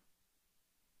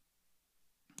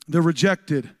 They're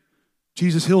rejected.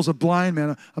 Jesus heals a blind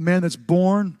man, a man that's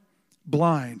born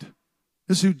blind.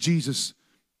 This is who Jesus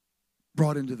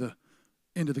brought into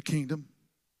the kingdom.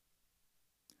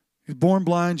 He's born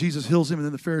blind. Jesus heals him, and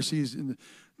then the Pharisees and the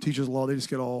teachers of the law, they just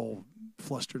get all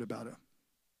flustered about it.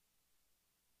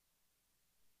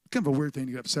 Kind of a weird thing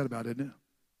to get upset about, isn't it?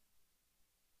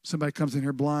 Somebody comes in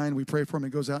here blind, we pray for him,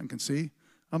 and goes out and can see.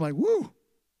 I'm like, woo!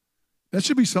 That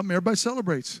should be something everybody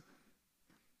celebrates.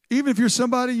 Even if you're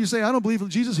somebody, you say, I don't believe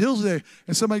Jesus heals today,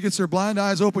 and somebody gets their blind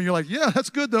eyes open, you're like, yeah, that's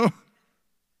good though.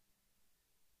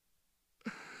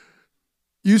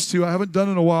 Used to, I haven't done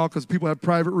it in a while because people have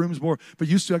private rooms more, but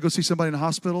used to, I'd go see somebody in a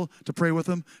hospital to pray with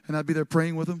them, and I'd be there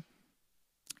praying with them.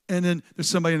 And then there's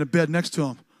somebody in a bed next to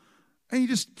them. And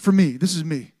for me, this is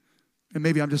me. And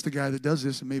maybe I'm just the guy that does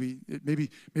this, and maybe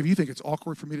you think it's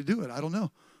awkward for me to do it. I don't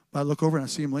know. But I look over and I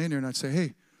see him laying there, and I'd say,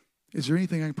 hey, is there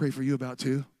anything I can pray for you about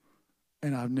too?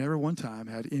 And I've never one time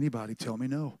had anybody tell me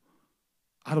no.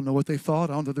 I don't know what they thought.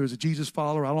 I don't know if there was a Jesus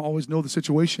follower. I don't always know the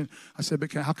situation. I said,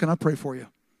 but how can I pray for you?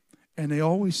 And they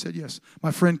always said yes. My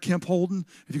friend Kemp Holden,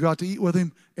 if you go out to eat with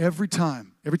him, every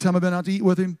time I've been out to eat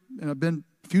with him, and I've been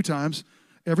a few times,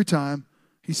 every time,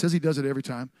 he says he does it every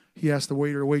time, he asks the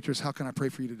waiter or waitress, how can I pray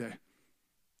for you today?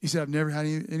 He said, I've never had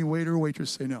any waiter or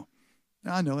waitress say no.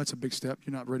 Now, I know that's a big step.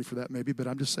 You're not ready for that maybe, but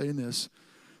I'm just saying this.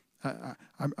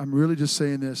 I'm really just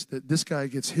saying this, that this guy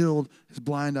gets healed, his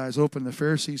blind eyes open, and the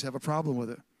Pharisees have a problem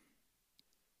with it.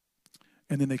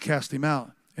 And then they cast him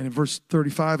out. And in verse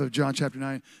 35 of John chapter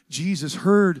 9, Jesus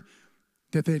heard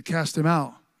that they had cast him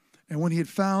out. And when he had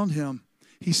found him,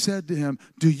 he said to him,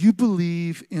 do you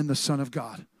believe in the Son of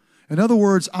God? In other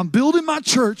words, I'm building my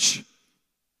church,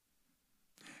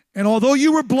 And although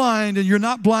you were blind and you're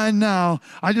not blind now,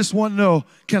 I just want to know,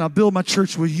 can I build my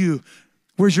church with you?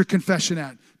 Where's your confession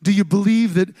at? Do you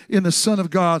believe that in the Son of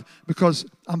God? Because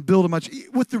I'm building my church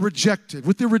with the rejected,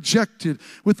 with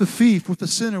the thief, with the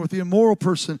sinner, with the immoral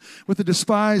person, with the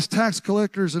despised tax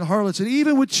collectors and harlots, and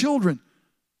even with children.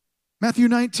 Matthew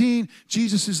 19,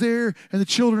 Jesus is there, and the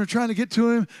children are trying to get to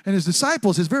him, and his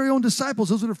disciples, his very own disciples,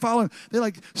 those that are following, they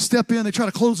like step in, they try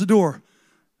to close the door.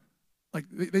 Like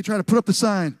they try to put up the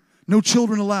sign, no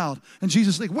children allowed. And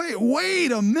Jesus is like,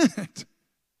 wait a minute.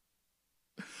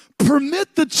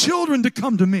 Permit the children to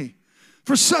come to me,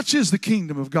 for such is the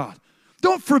kingdom of God.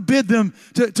 Don't forbid them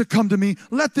to come to me.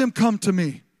 Let them come to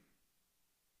me.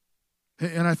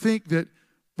 And I think that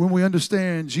when we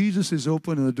understand Jesus is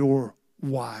opening the door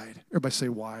wide. Everybody say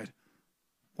wide.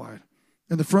 Wide.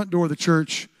 And the front door of the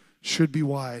church should be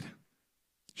wide.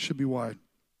 Should be wide.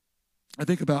 I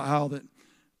think about how that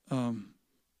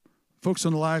folks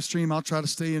on the live stream, I'll try to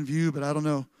stay in view, but I don't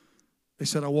know. They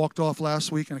said I walked off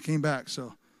last week and I came back,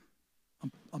 so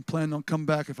I'm planning on coming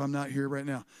back if I'm not here right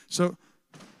now. So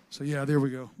yeah, there we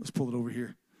go. Let's pull it over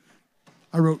here.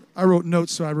 I wrote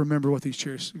notes so I remember what these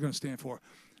chairs are going to stand for.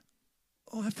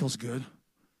 Oh, that feels good.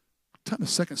 Time the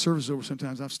second service is over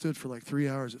sometimes. I've stood for like 3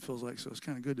 hours, it feels like, so it's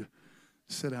kind of good to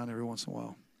sit down every once in a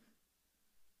while.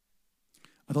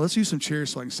 I thought, let's use some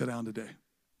chairs so I can sit down today.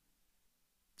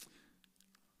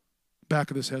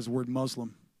 Back of this has the word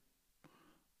Muslim.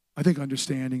 I think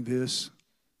understanding this,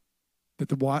 that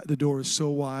the door is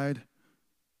so wide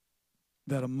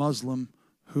that a Muslim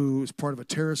who is part of a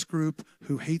terrorist group,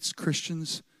 who hates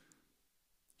Christians,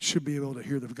 should be able to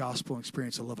hear the gospel and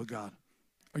experience the love of God.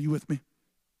 Are you with me?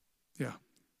 Yeah.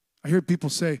 I hear people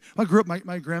say, I grew up,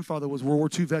 my grandfather was a World War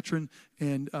II veteran,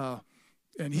 and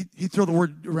he'd throw the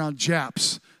word around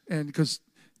Japs, and because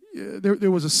there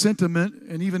was a sentiment,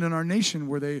 and even in our nation,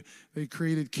 where they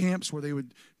created camps where they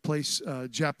would place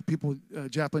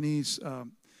Japanese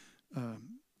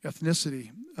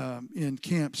ethnicity in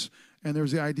camps, and there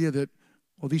was the idea that,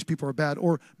 well, these people are bad.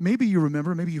 Or maybe you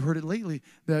remember, maybe you heard it lately,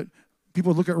 that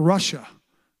people look at Russia.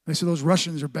 They say those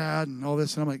Russians are bad and all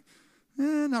this, and I'm like,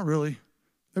 not really.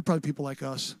 They're probably people like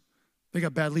us. They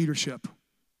got bad leadership,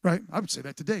 right? I would say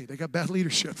that today. They got bad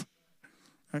leadership.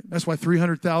 Right? That's why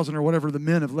 300,000 or whatever the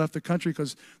men have left the country,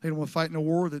 because they don't want to fight in a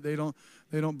war that they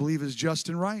don't believe is just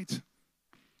and right.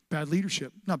 Bad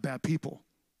leadership, not bad people.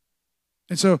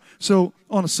 And so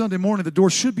on a Sunday morning, the door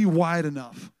should be wide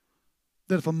enough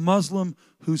that if a Muslim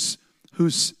who's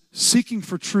seeking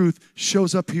for truth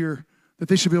shows up here, that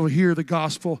they should be able to hear the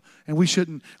gospel, and we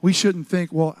shouldn't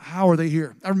think, well, how are they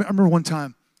here? I remember one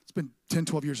time, it's been 10,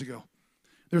 12 years ago,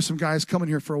 there were some guys coming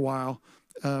here for a while,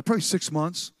 probably 6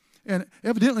 months, and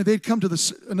evidently they'd come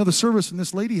to another service than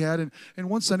this lady had, and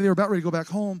one Sunday they were about ready to go back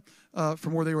home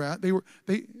from where they were at.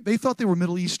 They thought they were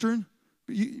Middle Eastern.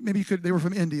 They were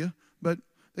from India, but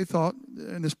they thought,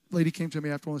 and this lady came to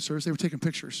me after one of the service, they were taking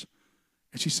pictures.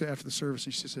 And she said after the service,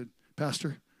 and she said,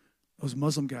 Pastor, those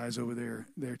Muslim guys over there,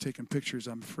 they're taking pictures.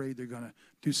 I'm afraid they're going to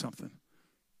do something.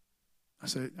 I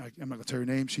said, I'm not going to tell her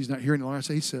name. She's not hearing the Lord. I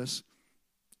said, he says,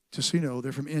 just so you know,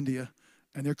 they're from India,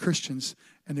 and they're Christians,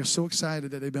 and they're so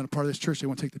excited that they've been a part of this church, they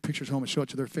want to take the pictures home and show it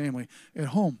to their family at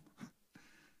home.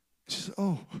 She said,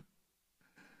 oh.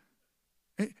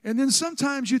 And then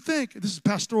sometimes you think, this is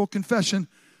pastoral confession,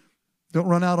 don't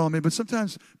run out on me, but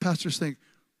sometimes pastors think,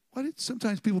 why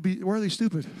are they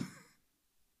stupid?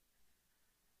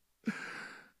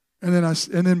 And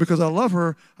then because I love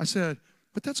her, I said,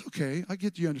 but that's okay. I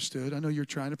get you understood. I know you're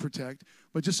trying to protect,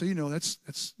 but just so you know,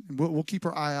 we'll keep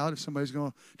our eye out if somebody's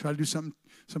going to try to do some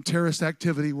terrorist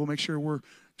activity. We'll make sure we're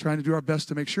trying to do our best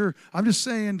to make sure. I'm just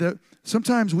saying that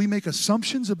sometimes we make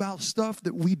assumptions about stuff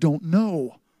that we don't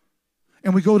know.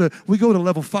 And we go to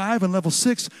level 5 and level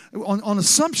 6 on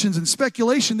assumptions and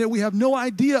speculation that we have no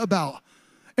idea about.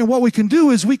 And what we can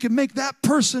do is we can make that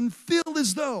person feel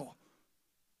as though,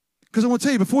 because I want to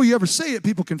tell you, before you ever say it,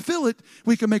 people can feel it.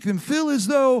 We can make them feel as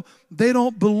though they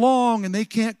don't belong and they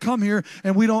can't come here,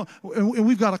 and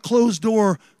we've got a closed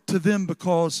door to them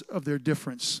because of their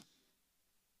difference.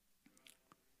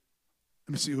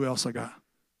 Let me see who else I got.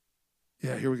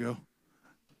 Yeah, here we go.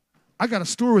 I got a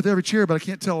story with every chair, but I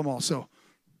can't tell them all. So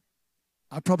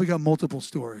I probably got multiple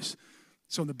stories.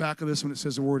 So in the back of this one, it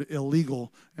says the word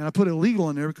illegal. And I put illegal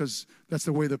in there because that's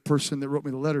the way the person that wrote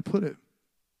me the letter put it.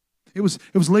 It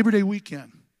was Labor Day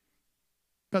weekend.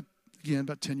 About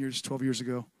 10 years, 12 years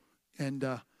ago. And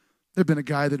there'd been a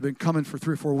guy that had been coming for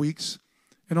 3 or 4 weeks.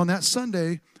 And on that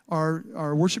Sunday,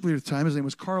 our worship leader at the time, his name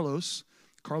was Carlos.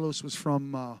 Carlos was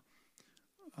from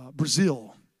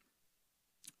Brazil.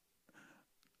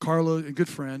 Carlos, a good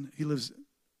friend, he lives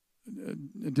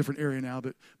a different area now,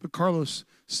 but Carlos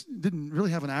didn't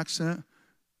really have an accent,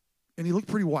 and he looked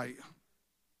pretty white.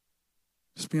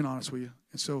 Just being honest with you.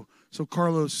 And so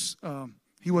Carlos,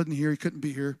 he wasn't here. He couldn't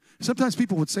be here. Sometimes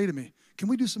people would say to me, "Can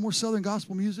we do some more Southern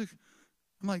gospel music?"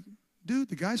 I'm like, "Dude,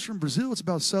 the guy's from Brazil. It's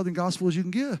about as Southern gospel as you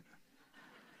can get."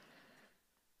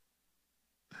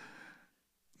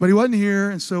 But he wasn't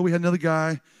here, and so we had another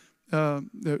guy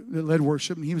that led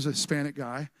worship, and he was a Hispanic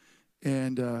guy,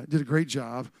 and did a great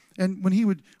job. And when he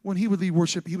would lead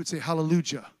worship, he would say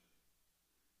hallelujah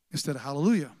instead of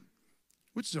hallelujah,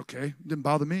 which is okay. It didn't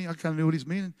bother me. I kind of knew what he's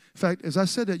meaning. In fact, as I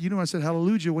said that, I said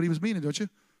hallelujah, what he was meaning, don't you?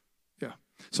 Yeah.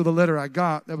 So the letter I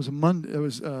got, that was a Monday. It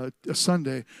was a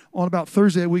Sunday. On about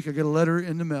Thursday a week, I get a letter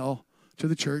in the mail to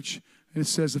the church, and it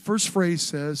says, the first phrase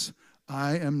says,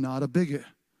 "I am not a bigot."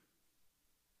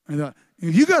 And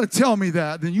if you got to tell me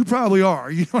that, then you probably are.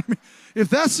 You know what I mean? If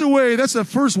that's the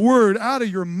first word out of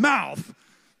your mouth.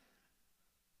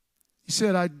 He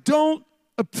said, "I don't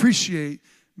appreciate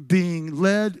being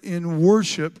led in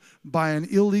worship by an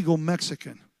illegal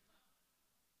Mexican."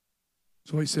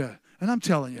 That's what he said. And I'm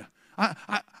telling you,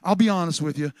 I'll be honest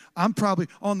with you. I'm probably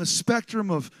on the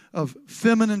spectrum of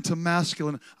feminine to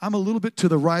masculine. I'm a little bit to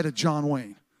the right of John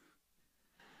Wayne.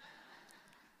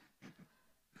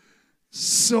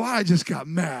 So I just got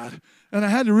mad. And I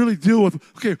had to really deal with,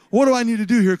 okay, what do I need to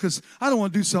do here? Because I don't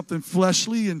want to do something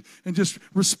fleshly and just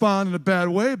respond in a bad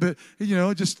way, but,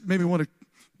 just maybe want to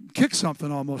kick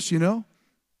something almost,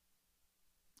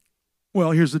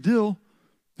 Well, here's the deal.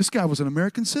 This guy was an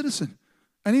American citizen,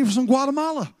 and he was from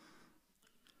Guatemala.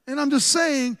 And I'm just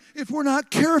saying, if we're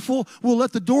not careful, we'll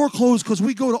let the door close because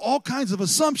we go to all kinds of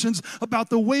assumptions about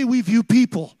the way we view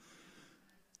people.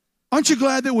 Aren't you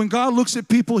glad that when God looks at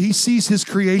people, he sees his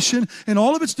creation and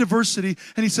all of its diversity,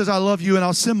 and he says, "I love you, and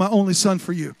I'll send my only son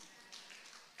for you."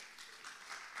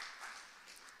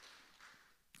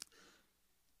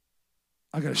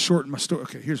 I got to shorten my story.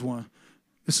 Okay, here's one.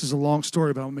 This is a long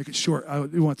story, but I'll make it short.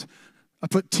 I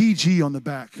put TG on the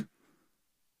back,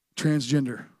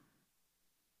 transgender.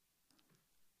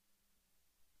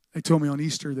 They told me on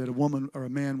Easter that a woman or a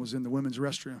man was in the women's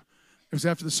restroom. It was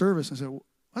after the service. I said, well,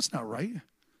 that's not right.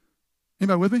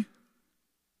 Anybody with me?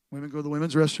 Women go to the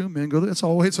women's restroom, men go to, it's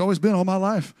always been all my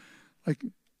life. Like,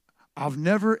 I've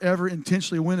never, ever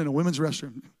intentionally went in a women's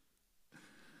restroom.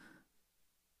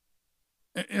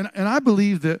 And I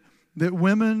believe that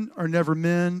women are never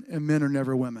men and men are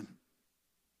never women.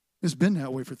 It's been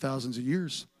that way for thousands of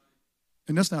years.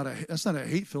 And that's not a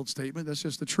hate-filled statement. That's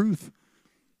just the truth.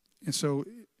 And so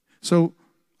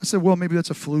I said, well, maybe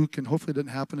that's a fluke, and hopefully it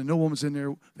didn't happen. And no woman's in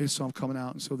there. They saw him coming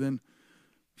out. And so then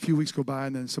a few weeks go by,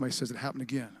 and then somebody says it happened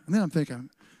again. And then I'm thinking,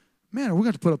 man, are we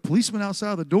going to put a policeman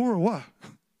outside the door or what?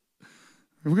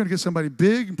 Are we going to get somebody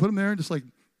big and put them there and just like,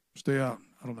 stay out?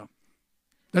 I don't know.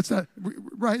 That's not,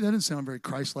 right? That didn't sound very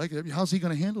Christ-like. How's he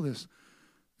going to handle this?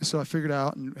 And so I figured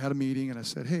out and had a meeting, and I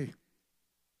said, hey,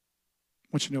 I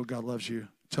want you to know God loves you.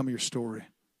 Tell me your story.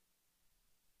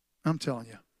 I'm telling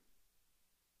you,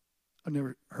 I've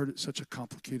never heard such a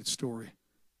complicated story.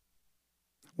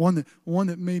 One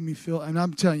that made me feel, and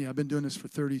I'm telling you, I've been doing this for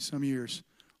 30-some years.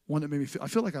 One that made me feel, I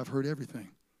feel like I've heard everything.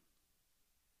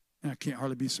 And I can't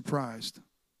hardly be surprised.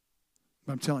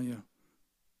 But I'm telling you,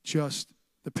 just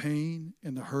the pain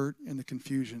and the hurt and the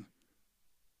confusion.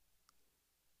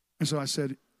 And so I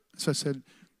said,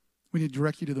 we need to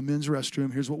direct you to the men's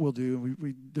restroom. Here's what we'll do.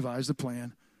 We devised a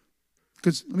plan.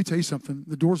 Because let me tell you something.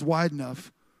 The door's wide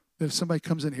enough that if somebody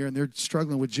comes in here and they're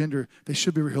struggling with gender, they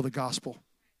should be able to hear the gospel.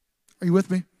 Are you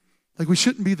with me? Like, we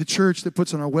shouldn't be the church that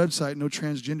puts on our website, no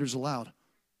transgenders allowed.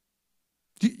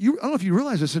 I don't know if you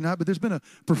realize this or not, but there's been a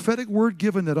prophetic word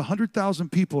given that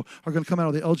 100,000 people are going to come out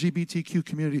of the LGBTQ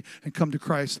community and come to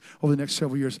Christ over the next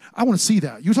several years. I want to see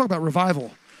that. You talk about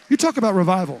revival. You talk about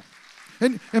revival.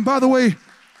 And by the way,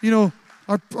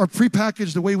 our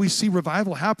prepackaged, the way we see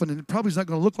revival happen, and it probably is not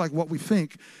going to look like what we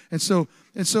think. And so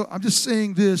I'm just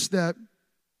saying this, that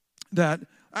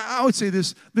I would say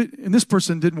this, and this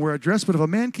person didn't wear a dress, but if a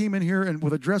man came in here and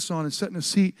with a dress on and sat in a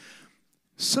seat,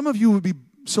 some of you would be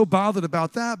so bothered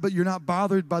about that, but you're not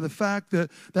bothered by the fact that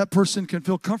that person can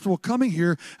feel comfortable coming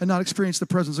here and not experience the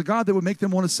presence of God that would make them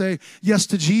want to say yes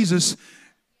to Jesus.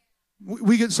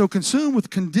 We get so consumed with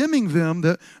condemning them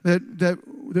that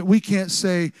we can't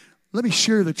say, let me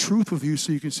share the truth with you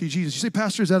so you can see Jesus. You say,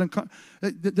 Pastor, didn't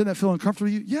that feel uncomfortable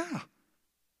to you? Yeah.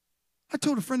 I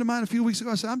told a friend of mine a few weeks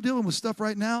ago, I said, I'm dealing with stuff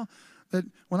right now that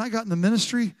when I got in the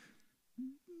ministry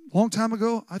a long time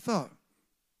ago, I thought,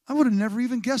 I would have never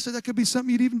even guessed that could be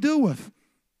something you'd even deal with.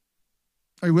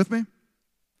 Are you with me?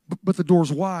 But the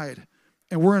door's wide.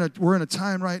 And we're in a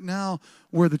time right now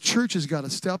where the church has got to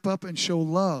step up and show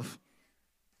love.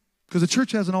 Because the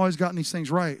church hasn't always gotten these things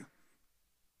right.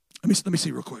 Let me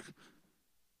see real quick.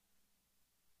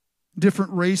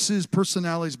 Different races,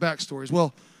 personalities, backstories.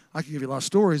 Well, I can give you a lot of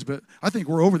stories, but I think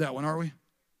we're over that one, aren't we?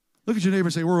 Look at your neighbor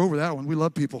and say, we're over that one. We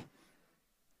love people.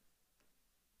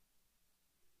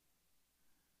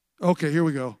 Okay, here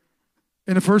we go.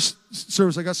 In the first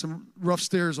service, I got some rough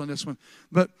stares on this one.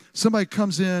 But somebody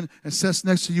comes in and sits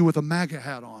next to you with a MAGA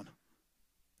hat on.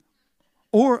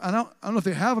 Or, I don't know if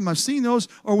they have them, I've seen those,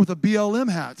 or with a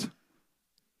BLM hat.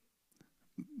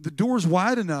 The door's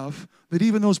wide enough that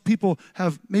even those people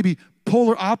have maybe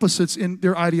polar opposites in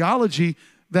their ideology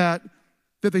that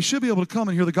they should be able to come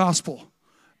and hear the gospel.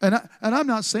 And I'm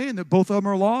not saying that both of them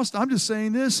are lost. I'm just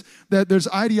saying this, that there's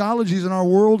ideologies in our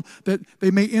world that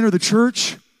they may enter the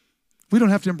church. We don't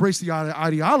have to embrace the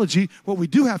ideology. What we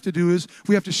do have to do is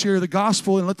we have to share the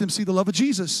gospel and let them see the love of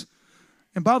Jesus.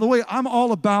 And by the way, I'm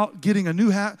all about getting a new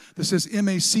hat that says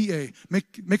MACA,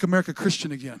 Make America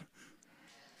Christian Again.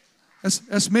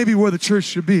 That's maybe where the church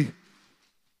should be.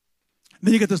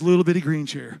 Then you get this little bitty green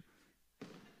chair.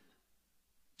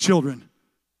 Children.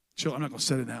 I'm not going to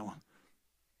sit in that one.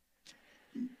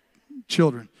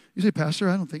 Children. You say, Pastor,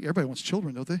 I don't think everybody wants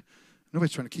children, don't they?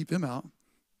 Nobody's trying to keep them out.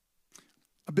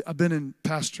 I've been in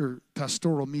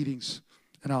pastoral meetings,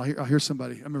 and I'll hear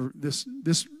somebody. I remember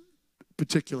this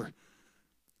particular.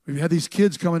 We've had these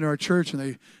kids come into our church,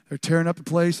 and they're tearing up the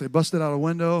place. They busted out a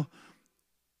window,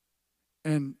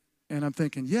 and I'm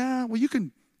thinking, yeah, well, you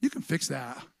can fix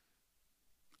that.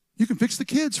 You can fix the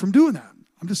kids from doing that.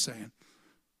 I'm just saying.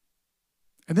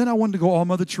 And then I wanted to go all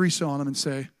Mother Teresa on them and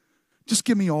say, just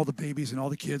give me all the babies and all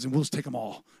the kids, and we'll just take them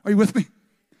all. Are you with me?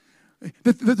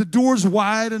 The door's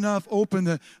wide enough open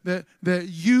that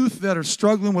youth that are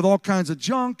struggling with all kinds of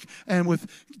junk and with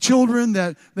children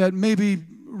that maybe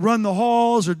run the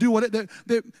halls or do what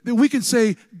that we can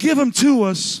say, give them to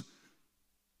us,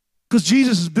 because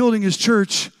Jesus is building his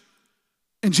church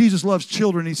and Jesus loves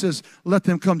children. He says, let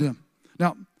them come to him.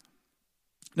 Now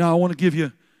I want to give you,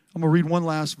 I'm going to read one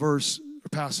last verse or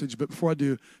passage, but before I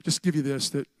do, just give you this,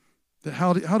 that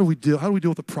how do we deal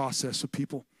with the process of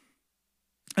people?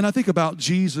 And I think about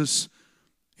Jesus.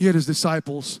 He had his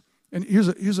disciples. And here's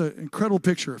an incredible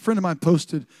picture. A friend of mine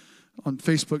posted on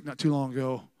Facebook not too long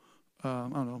ago, I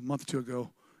don't know, a month or two ago.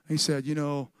 And he said,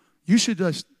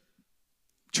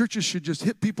 churches should just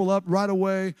hit people up right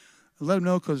away and let them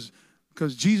know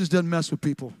because Jesus doesn't mess with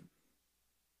people.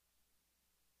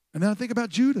 And then I think about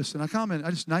Judas. And I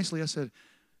said,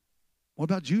 what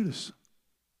about Judas?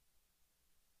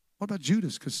 What about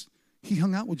Judas? Because he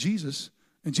hung out with Jesus.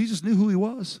 And Jesus knew who he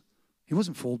was. He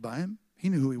wasn't fooled by him. He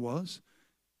knew who he was.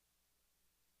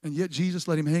 And yet Jesus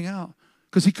let him hang out.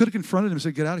 Because he could have confronted him and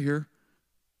said, get out of here.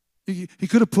 He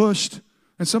could have pushed.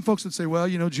 And some folks would say, well,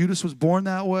 Judas was born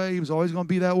that way. He was always going to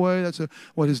be that way. That's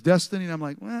his destiny. And I'm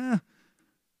like,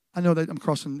 I know that I'm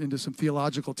crossing into some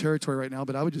theological territory right now,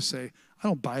 but I would just say, I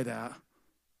don't buy that.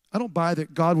 I don't buy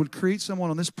that God would create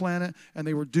someone on this planet and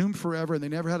they were doomed forever and they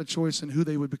never had a choice in who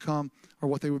they would become or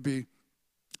what they would be.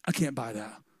 I can't buy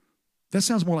that. That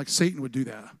sounds more like Satan would do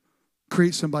that.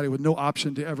 Create somebody with no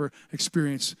option to ever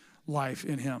experience life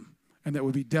in him and that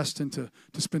would be destined to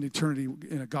spend eternity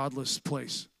in a godless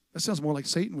place. That sounds more like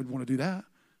Satan would want to do that.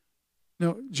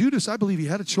 Now, Judas, I believe he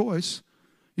had a choice.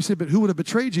 You say, but who would have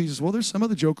betrayed Jesus? Well, there's some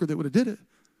other joker that would have did it.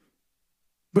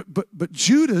 But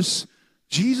Judas,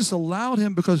 Jesus allowed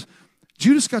him because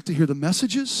Judas got to hear the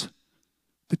messages,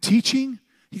 the teaching.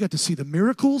 He got to see the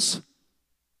miracles.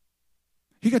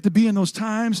 He got to be in those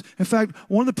times. In fact,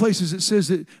 one of the places it says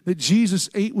that Jesus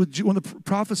ate with, one of the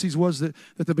prophecies was that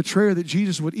the betrayer, that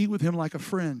Jesus would eat with him like a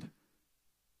friend.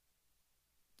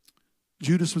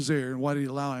 Judas was there, and why did he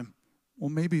allow him? Well,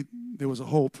 maybe there was a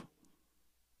hope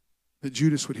that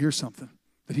Judas would hear something,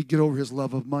 that he'd get over his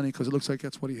love of money, because it looks like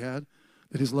that's what he had,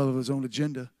 that his love of his own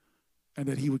agenda, and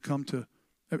that he would come to,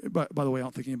 by the way, I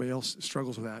don't think anybody else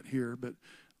struggles with that here, but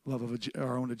love of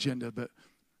our own agenda, but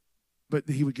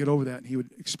he would get over that and he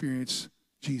would experience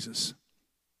Jesus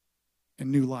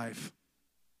and new life.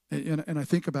 And I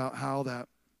think about how that,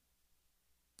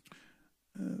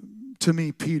 to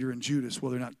me, Peter and Judas,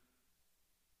 well, they're not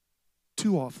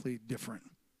too awfully different.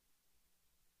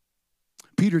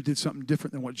 Peter did something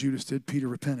different than what Judas did. Peter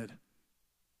repented.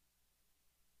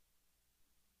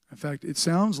 In fact, it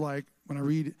sounds like when I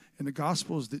read in the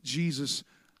Gospels that Jesus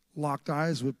locked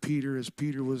eyes with Peter as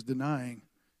Peter was denying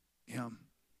him.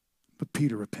 But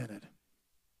Peter repented.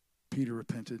 Peter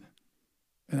repented.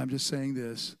 And I'm just saying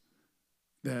this,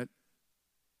 that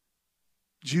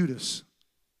Judas,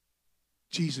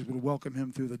 Jesus would welcome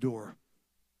him through the door.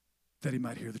 that he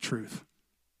might hear the truth.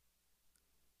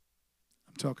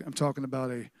 I'm talking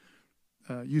about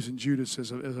using Judas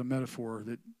as a metaphor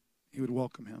that he would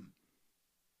welcome him.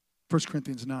 1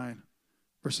 Corinthians 9,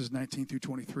 verses 19 through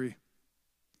 23.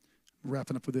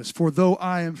 Wrapping up with this. For though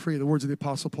I am free, the words of the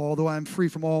Apostle Paul, though I am free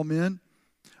from all men,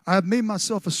 I have made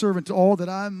myself a servant to all that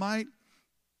I might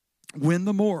win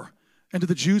the more. And to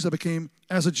the Jews I became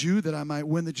as a Jew that I might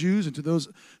win the Jews, and to those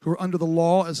who are under the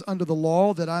law as under the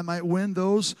law that I might win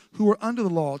those who are under the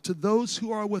law. To those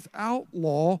who are without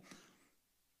law,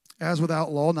 as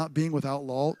without law, not being without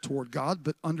law toward God,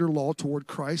 but under law toward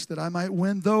Christ, that I might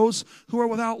win those who are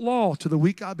without law. To the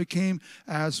weak I became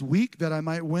as weak, that I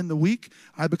might win the weak.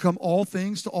 I become all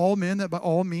things to all men, that by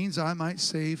all means I might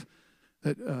save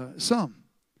some.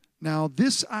 Now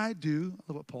this I do, I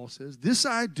love what Paul says, this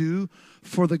I do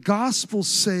for the gospel's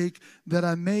sake, that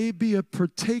I may be a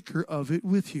partaker of it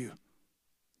with you.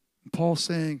 And Paul's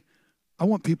saying, I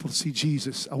want people to see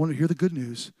Jesus. I want to hear the good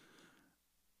news.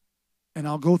 And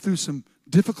I'll go through some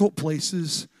difficult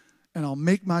places, and I'll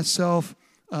make myself,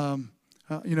 I'll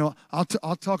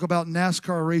talk about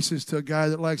NASCAR races to a guy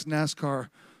that likes NASCAR,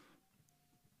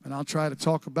 and I'll try to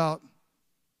talk about,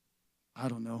 I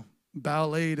don't know,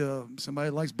 ballet to somebody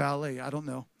that likes ballet. I don't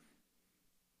know.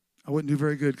 I wouldn't do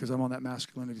very good because I'm on that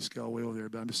masculinity scale way over there,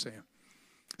 but I'm just saying.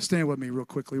 Stand with me real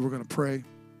quickly. We're going to pray.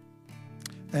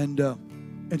 And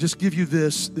just give you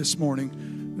this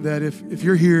morning, that if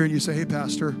you're here and you say, hey,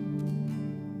 Pastor,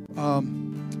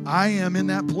 I am in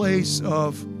that place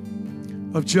of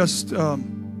just, I've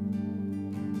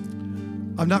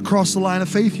not crossed the line of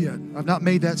faith yet. I've not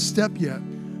made that step yet.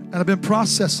 And I've been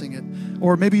processing it.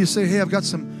 Or maybe you say, hey, I've got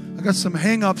some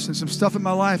hang-ups and some stuff in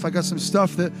my life. I got some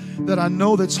stuff that I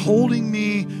know that's holding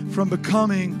me from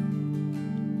becoming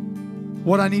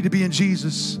what I need to be in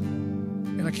Jesus.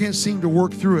 And I can't seem to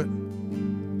work through it.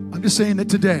 I'm just saying that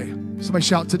today, somebody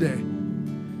shout today.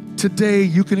 Today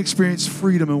you can experience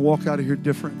freedom and walk out of here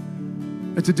different.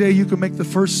 And today you can make the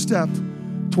first step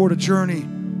toward a journey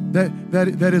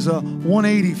that is a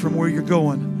 180 from where you're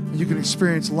going. And you can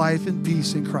experience life and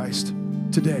peace in Christ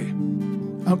today.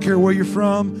 I don't care where you're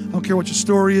from. I don't care what your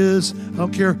story is. I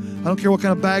don't care what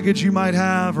kind of baggage you might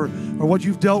have or what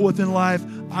you've dealt with in life.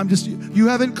 You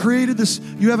haven't created this,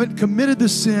 you haven't committed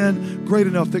this sin great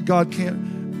enough that God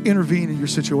can't intervene in your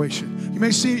situation. You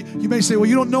may say, well,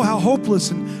 you don't know how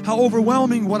hopeless and how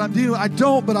overwhelming what I'm dealing with. I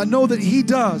don't, but I know that He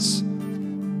does.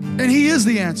 And He is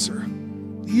the answer.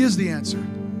 He is the answer.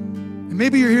 And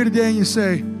maybe you're here today and you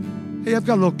say, hey, I've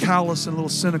got a little callous and a little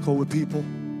cynical with people.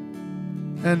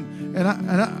 And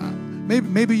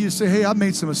maybe you say, hey, I've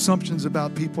made some assumptions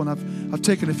about people, and I've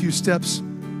taken a few steps,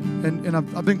 and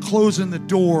I've been closing the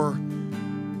door.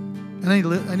 And I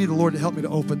need the Lord to help me to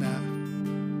open that.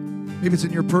 Maybe it's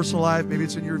in your personal life. Maybe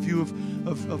it's in your view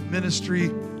of ministry,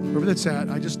 wherever that's at.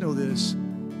 I just know this.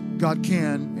 God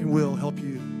can and will help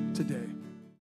you today.